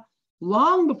Analytica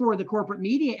long before the corporate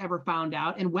media ever found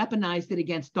out and weaponized it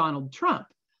against Donald Trump.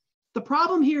 The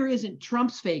problem here isn't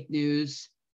Trump's fake news,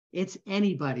 it's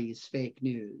anybody's fake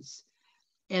news.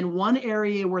 And one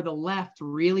area where the left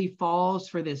really falls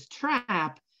for this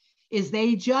trap is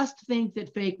they just think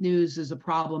that fake news is a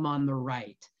problem on the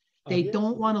right. They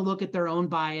don't want to look at their own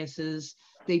biases.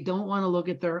 They don't want to look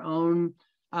at their own,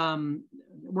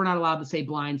 we're not allowed to say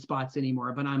blind spots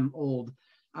anymore, but I'm old.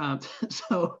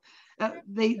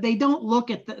 They don't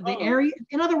look at the area.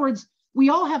 In other words, we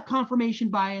all have confirmation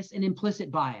bias and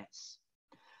implicit bias.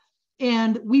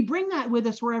 And we bring that with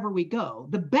us wherever we go.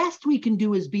 The best we can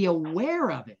do is be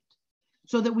aware of it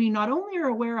so that we not only are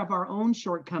aware of our own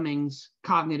shortcomings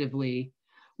cognitively,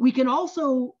 we can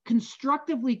also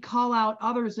constructively call out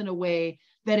others in a way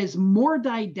that is more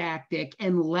didactic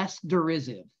and less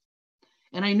derisive.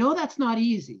 And I know that's not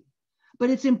easy, but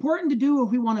it's important to do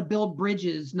if we want to build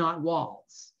bridges, not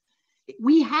walls.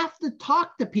 We have to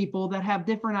talk to people that have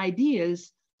different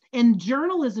ideas. And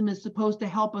journalism is supposed to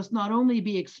help us not only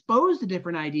be exposed to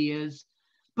different ideas,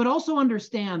 but also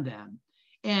understand them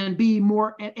and be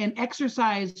more and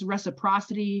exercise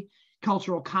reciprocity,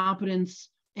 cultural competence,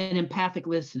 and empathic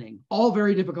listening. All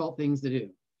very difficult things to do.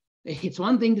 It's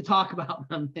one thing to talk about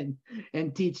them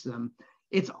and teach them.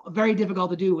 It's very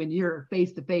difficult to do when you're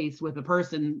face to face with a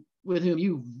person with whom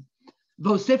you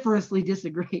vociferously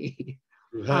disagree.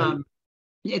 Right.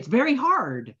 It's very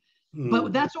hard.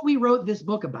 But that's what we wrote this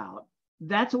book about.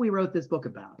 That's what we wrote this book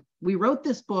about. We wrote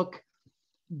this book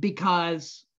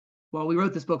because, well, we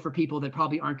wrote this book for people that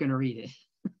probably aren't going to read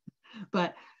it.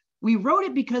 But we wrote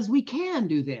it because we can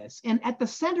do this. And at the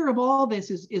center of all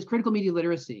this is critical media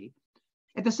literacy.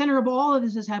 At the center of all of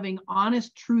this is having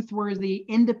honest, truthworthy,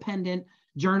 independent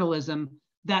journalism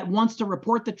that wants to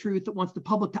report the truth, that wants the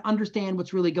public to understand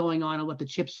what's really going on and let the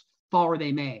chips fall where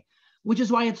they may. Which is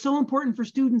why it's so important for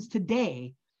students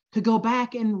today to go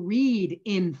back and read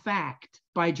In Fact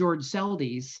by George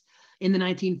Seldes in the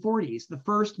 1940s, the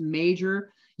first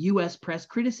major US press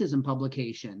criticism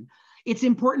publication. It's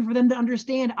important for them to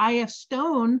understand I.F.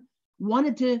 Stone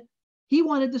wanted to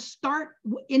start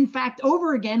In Fact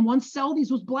over again once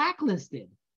Seldes was blacklisted.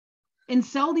 And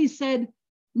Seldes said,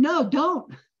 no,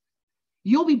 don't.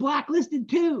 you'll be blacklisted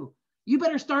too. You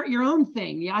better start your own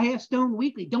thing, the IF Stone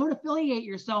Weekly. Don't affiliate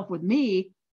yourself with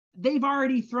me. They've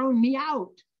already thrown me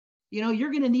out. You know,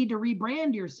 you're going to need to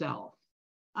rebrand yourself.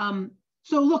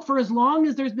 So look, for as long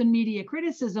as there's been media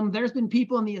criticism, there's been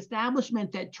people in the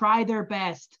establishment that try their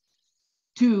best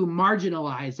to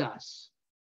marginalize us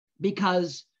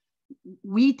because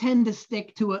we tend to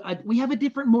stick to we have a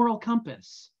different moral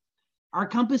compass. Our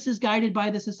compass is guided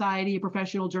by the Society of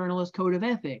Professional Journalists Code of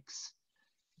Ethics.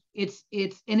 And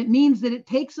it means that it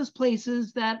takes us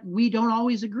places that we don't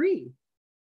always agree.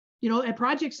 You know, at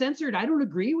Project Censored, I don't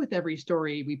agree with every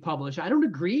story we publish. I don't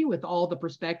agree with all the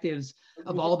perspectives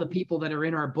of all the people that are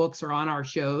in our books or on our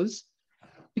shows,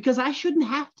 because I shouldn't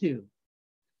have to.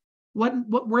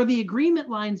 Where the agreement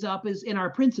lines up is in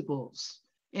our principles.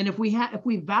 And if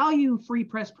we value free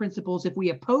press principles, if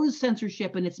we oppose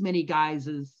censorship in its many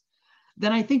guises,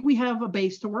 then I think we have a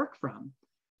base to work from.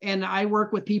 And I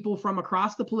work with people from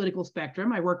across the political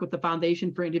spectrum. I work with the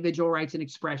Foundation for Individual Rights and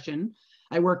Expression.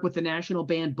 I work with the National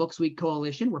Banned Books Week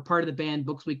Coalition. We're part of the Banned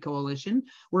Books Week Coalition.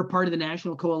 We're part of the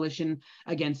National Coalition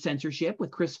Against Censorship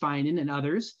with Chris Finan and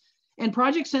others. And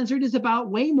Project Censored is about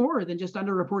way more than just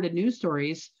underreported news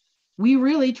stories. We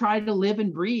really try to live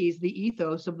and breathe the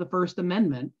ethos of the First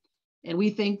Amendment. And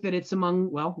we think that it's among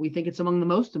the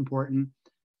most important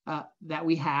that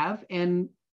we have. And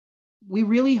we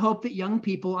really hope that young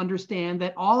people understand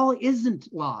that all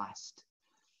isn't lost,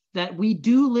 that we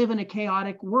do live in a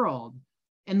chaotic world.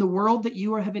 And the world that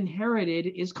you have inherited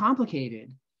is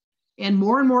complicated. And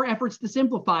more efforts to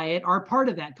simplify it are part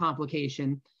of that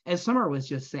complication, as Summer was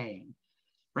just saying,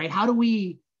 right? How do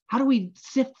we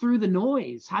sift through the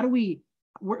noise? How do we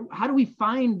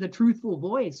find the truthful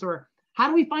voice? Or how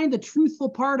do we find the truthful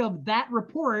part of that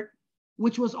report,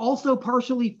 which was also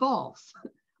partially false?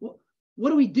 What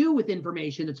do we do with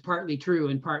information that's partly true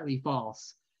and partly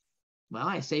false? Well,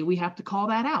 I say we have to call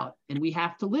that out, and we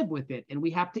have to live with it, and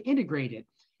we have to integrate it,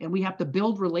 and we have to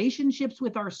build relationships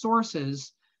with our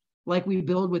sources like we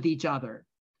build with each other.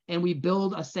 And we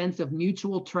build a sense of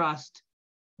mutual trust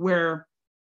where,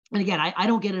 and again, I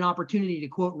don't get an opportunity to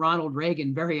quote Ronald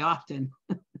Reagan very often,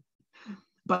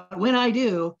 but when I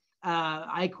do,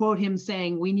 I quote him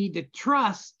saying, we need to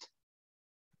trust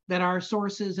that our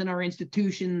sources and our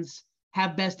institutions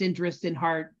have best interest in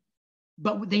heart,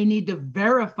 but they need to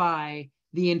verify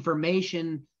the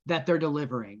information that they're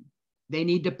delivering. They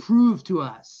need to prove to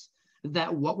us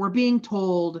that what we're being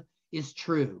told is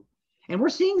true. And we're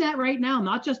seeing that right now,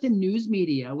 not just in news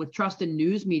media, with trust in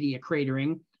news media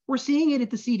cratering. We're seeing it at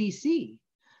the CDC.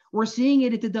 We're seeing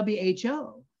it at the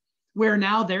WHO, where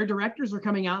now their directors are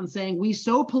coming out and saying, we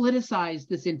so politicized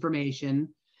this information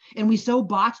and we so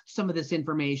botched some of this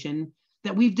information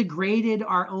that we've degraded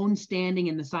our own standing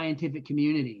in the scientific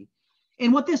community.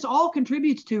 And what this all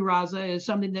contributes to, Raza, is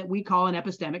something that we call an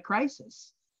epistemic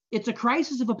crisis. It's a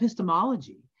crisis of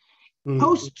epistemology.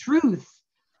 Post-truth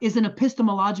is an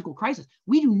epistemological crisis.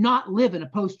 We do not live in a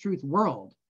post-truth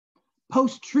world.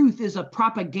 Post-truth is a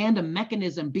propaganda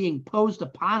mechanism being posed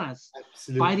upon us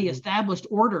by the established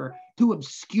order to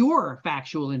obscure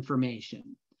factual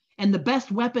information. And the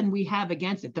best weapon we have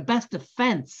against it, the best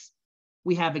defense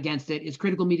we have against it, is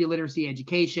critical media literacy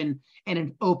education and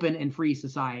an open and free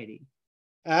society.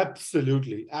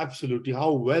 Absolutely.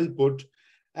 How well put,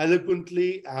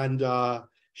 eloquently and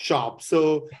sharp.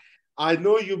 So I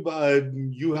know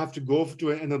you have to go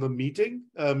to another meeting,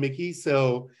 Mickey.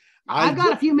 So I've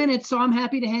got a few minutes, so I'm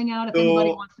happy to hang out if anybody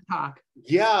wants to talk.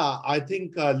 Yeah, I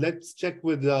think let's check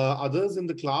with others in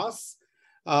the class.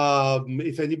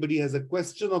 If anybody has a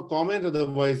question or comment,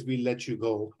 otherwise we'll let you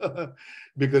go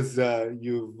because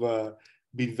you've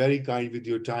been very kind with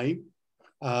your time.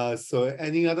 So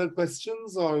any other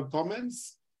questions or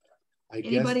comments?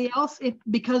 Anybody else?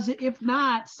 If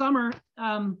not, Summer,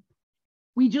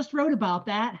 we just wrote about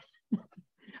that.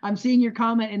 I'm seeing your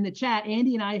comment in the chat.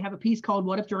 Andy and I have a piece called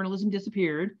What If Journalism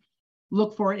Disappeared?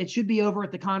 Look for it. It should be over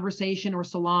at the Conversation or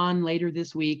Salon later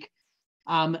this week.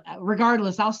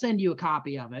 Regardless, I'll send you a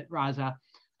copy of it, Raza,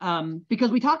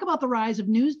 because we talk about the rise of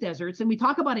news deserts, and we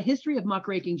talk about a history of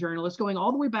muckraking journalists going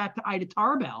all the way back to Ida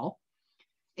Tarbell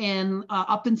and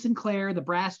Upton Sinclair, the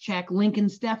Brass Check, Lincoln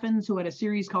Steffens, who had a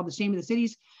series called The Shame of the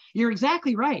Cities. You're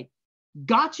exactly right.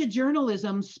 Gotcha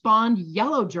journalism spawned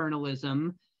yellow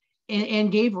journalism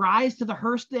and gave rise to the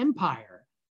Hearst Empire.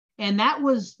 And that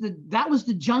was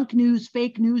the junk news,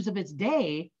 fake news of its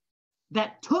day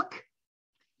that took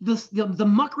the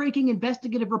muckraking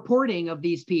investigative reporting of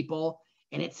these people,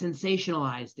 and it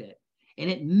sensationalized it. And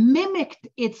it mimicked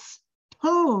its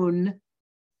tone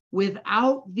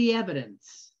without the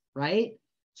evidence, right?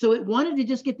 So it wanted to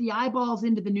just get the eyeballs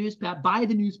into the newspaper, buy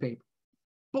the newspaper.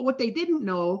 But what they didn't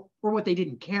know, or what they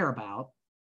didn't care about,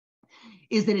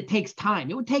 is that it takes time.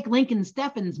 It would take Lincoln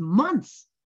Steffens months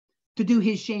to do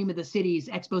his Shame of the Cities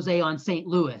expose on St.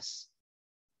 Louis,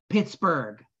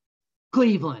 Pittsburgh,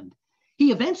 Cleveland.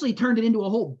 He eventually turned it into a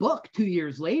whole book 2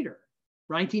 years later,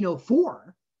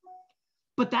 1904.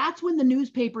 But that's when the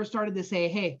newspaper started to say,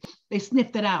 hey, they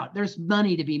sniffed it out. There's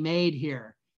money to be made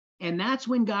here. And that's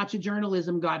when gotcha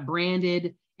journalism got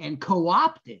branded and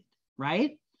co-opted,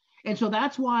 right? And so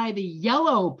that's why the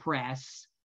yellow press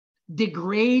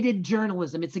degraded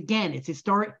journalism. It's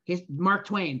historic. Mark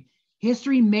Twain,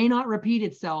 history may not repeat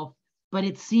itself, but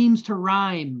it seems to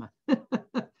rhyme.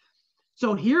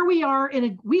 So here we are in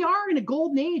a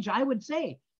golden age, I would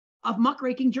say, of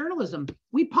muckraking journalism.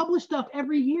 We publish stuff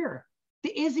every year.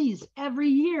 The Izzies every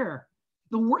year.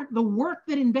 The work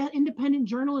that independent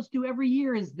journalists do every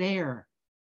year is there.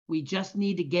 We just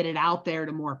need to get it out there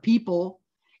to more people,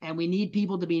 and we need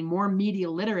people to be more media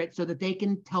literate so that they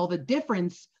can tell the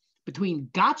difference between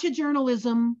gotcha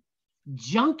journalism,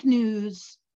 junk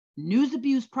news, news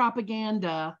abuse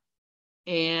propaganda,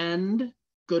 and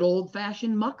good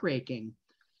old-fashioned muckraking.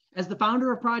 As the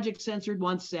founder of Project Censored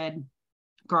once said,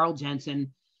 Carl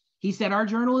Jensen, he said, our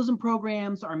journalism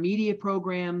programs, our media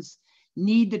programs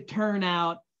need to turn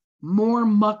out more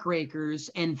muckrakers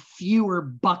and fewer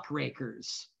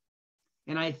buckrakers.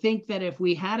 And I think that if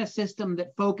we had a system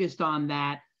that focused on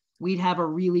that, we'd have a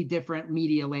really different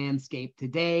media landscape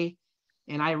today.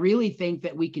 And I really think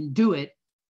that we can do it,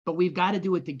 but we've got to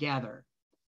do it together.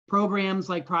 Programs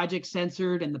like Project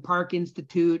Censored and the Park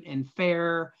Institute and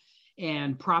FAIR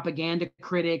and Propaganda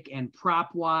Critic and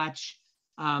Prop Watch,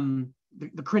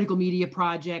 the Critical Media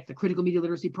Project, the Critical Media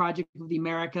Literacy Project of the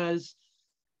Americas.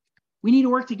 We need to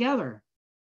work together.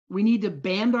 We need to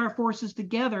band our forces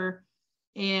together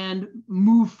and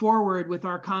move forward with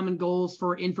our common goals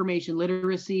for information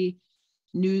literacy,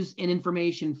 news and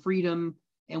information freedom,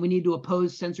 and we need to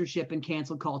oppose censorship and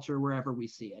cancel culture wherever we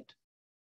see it.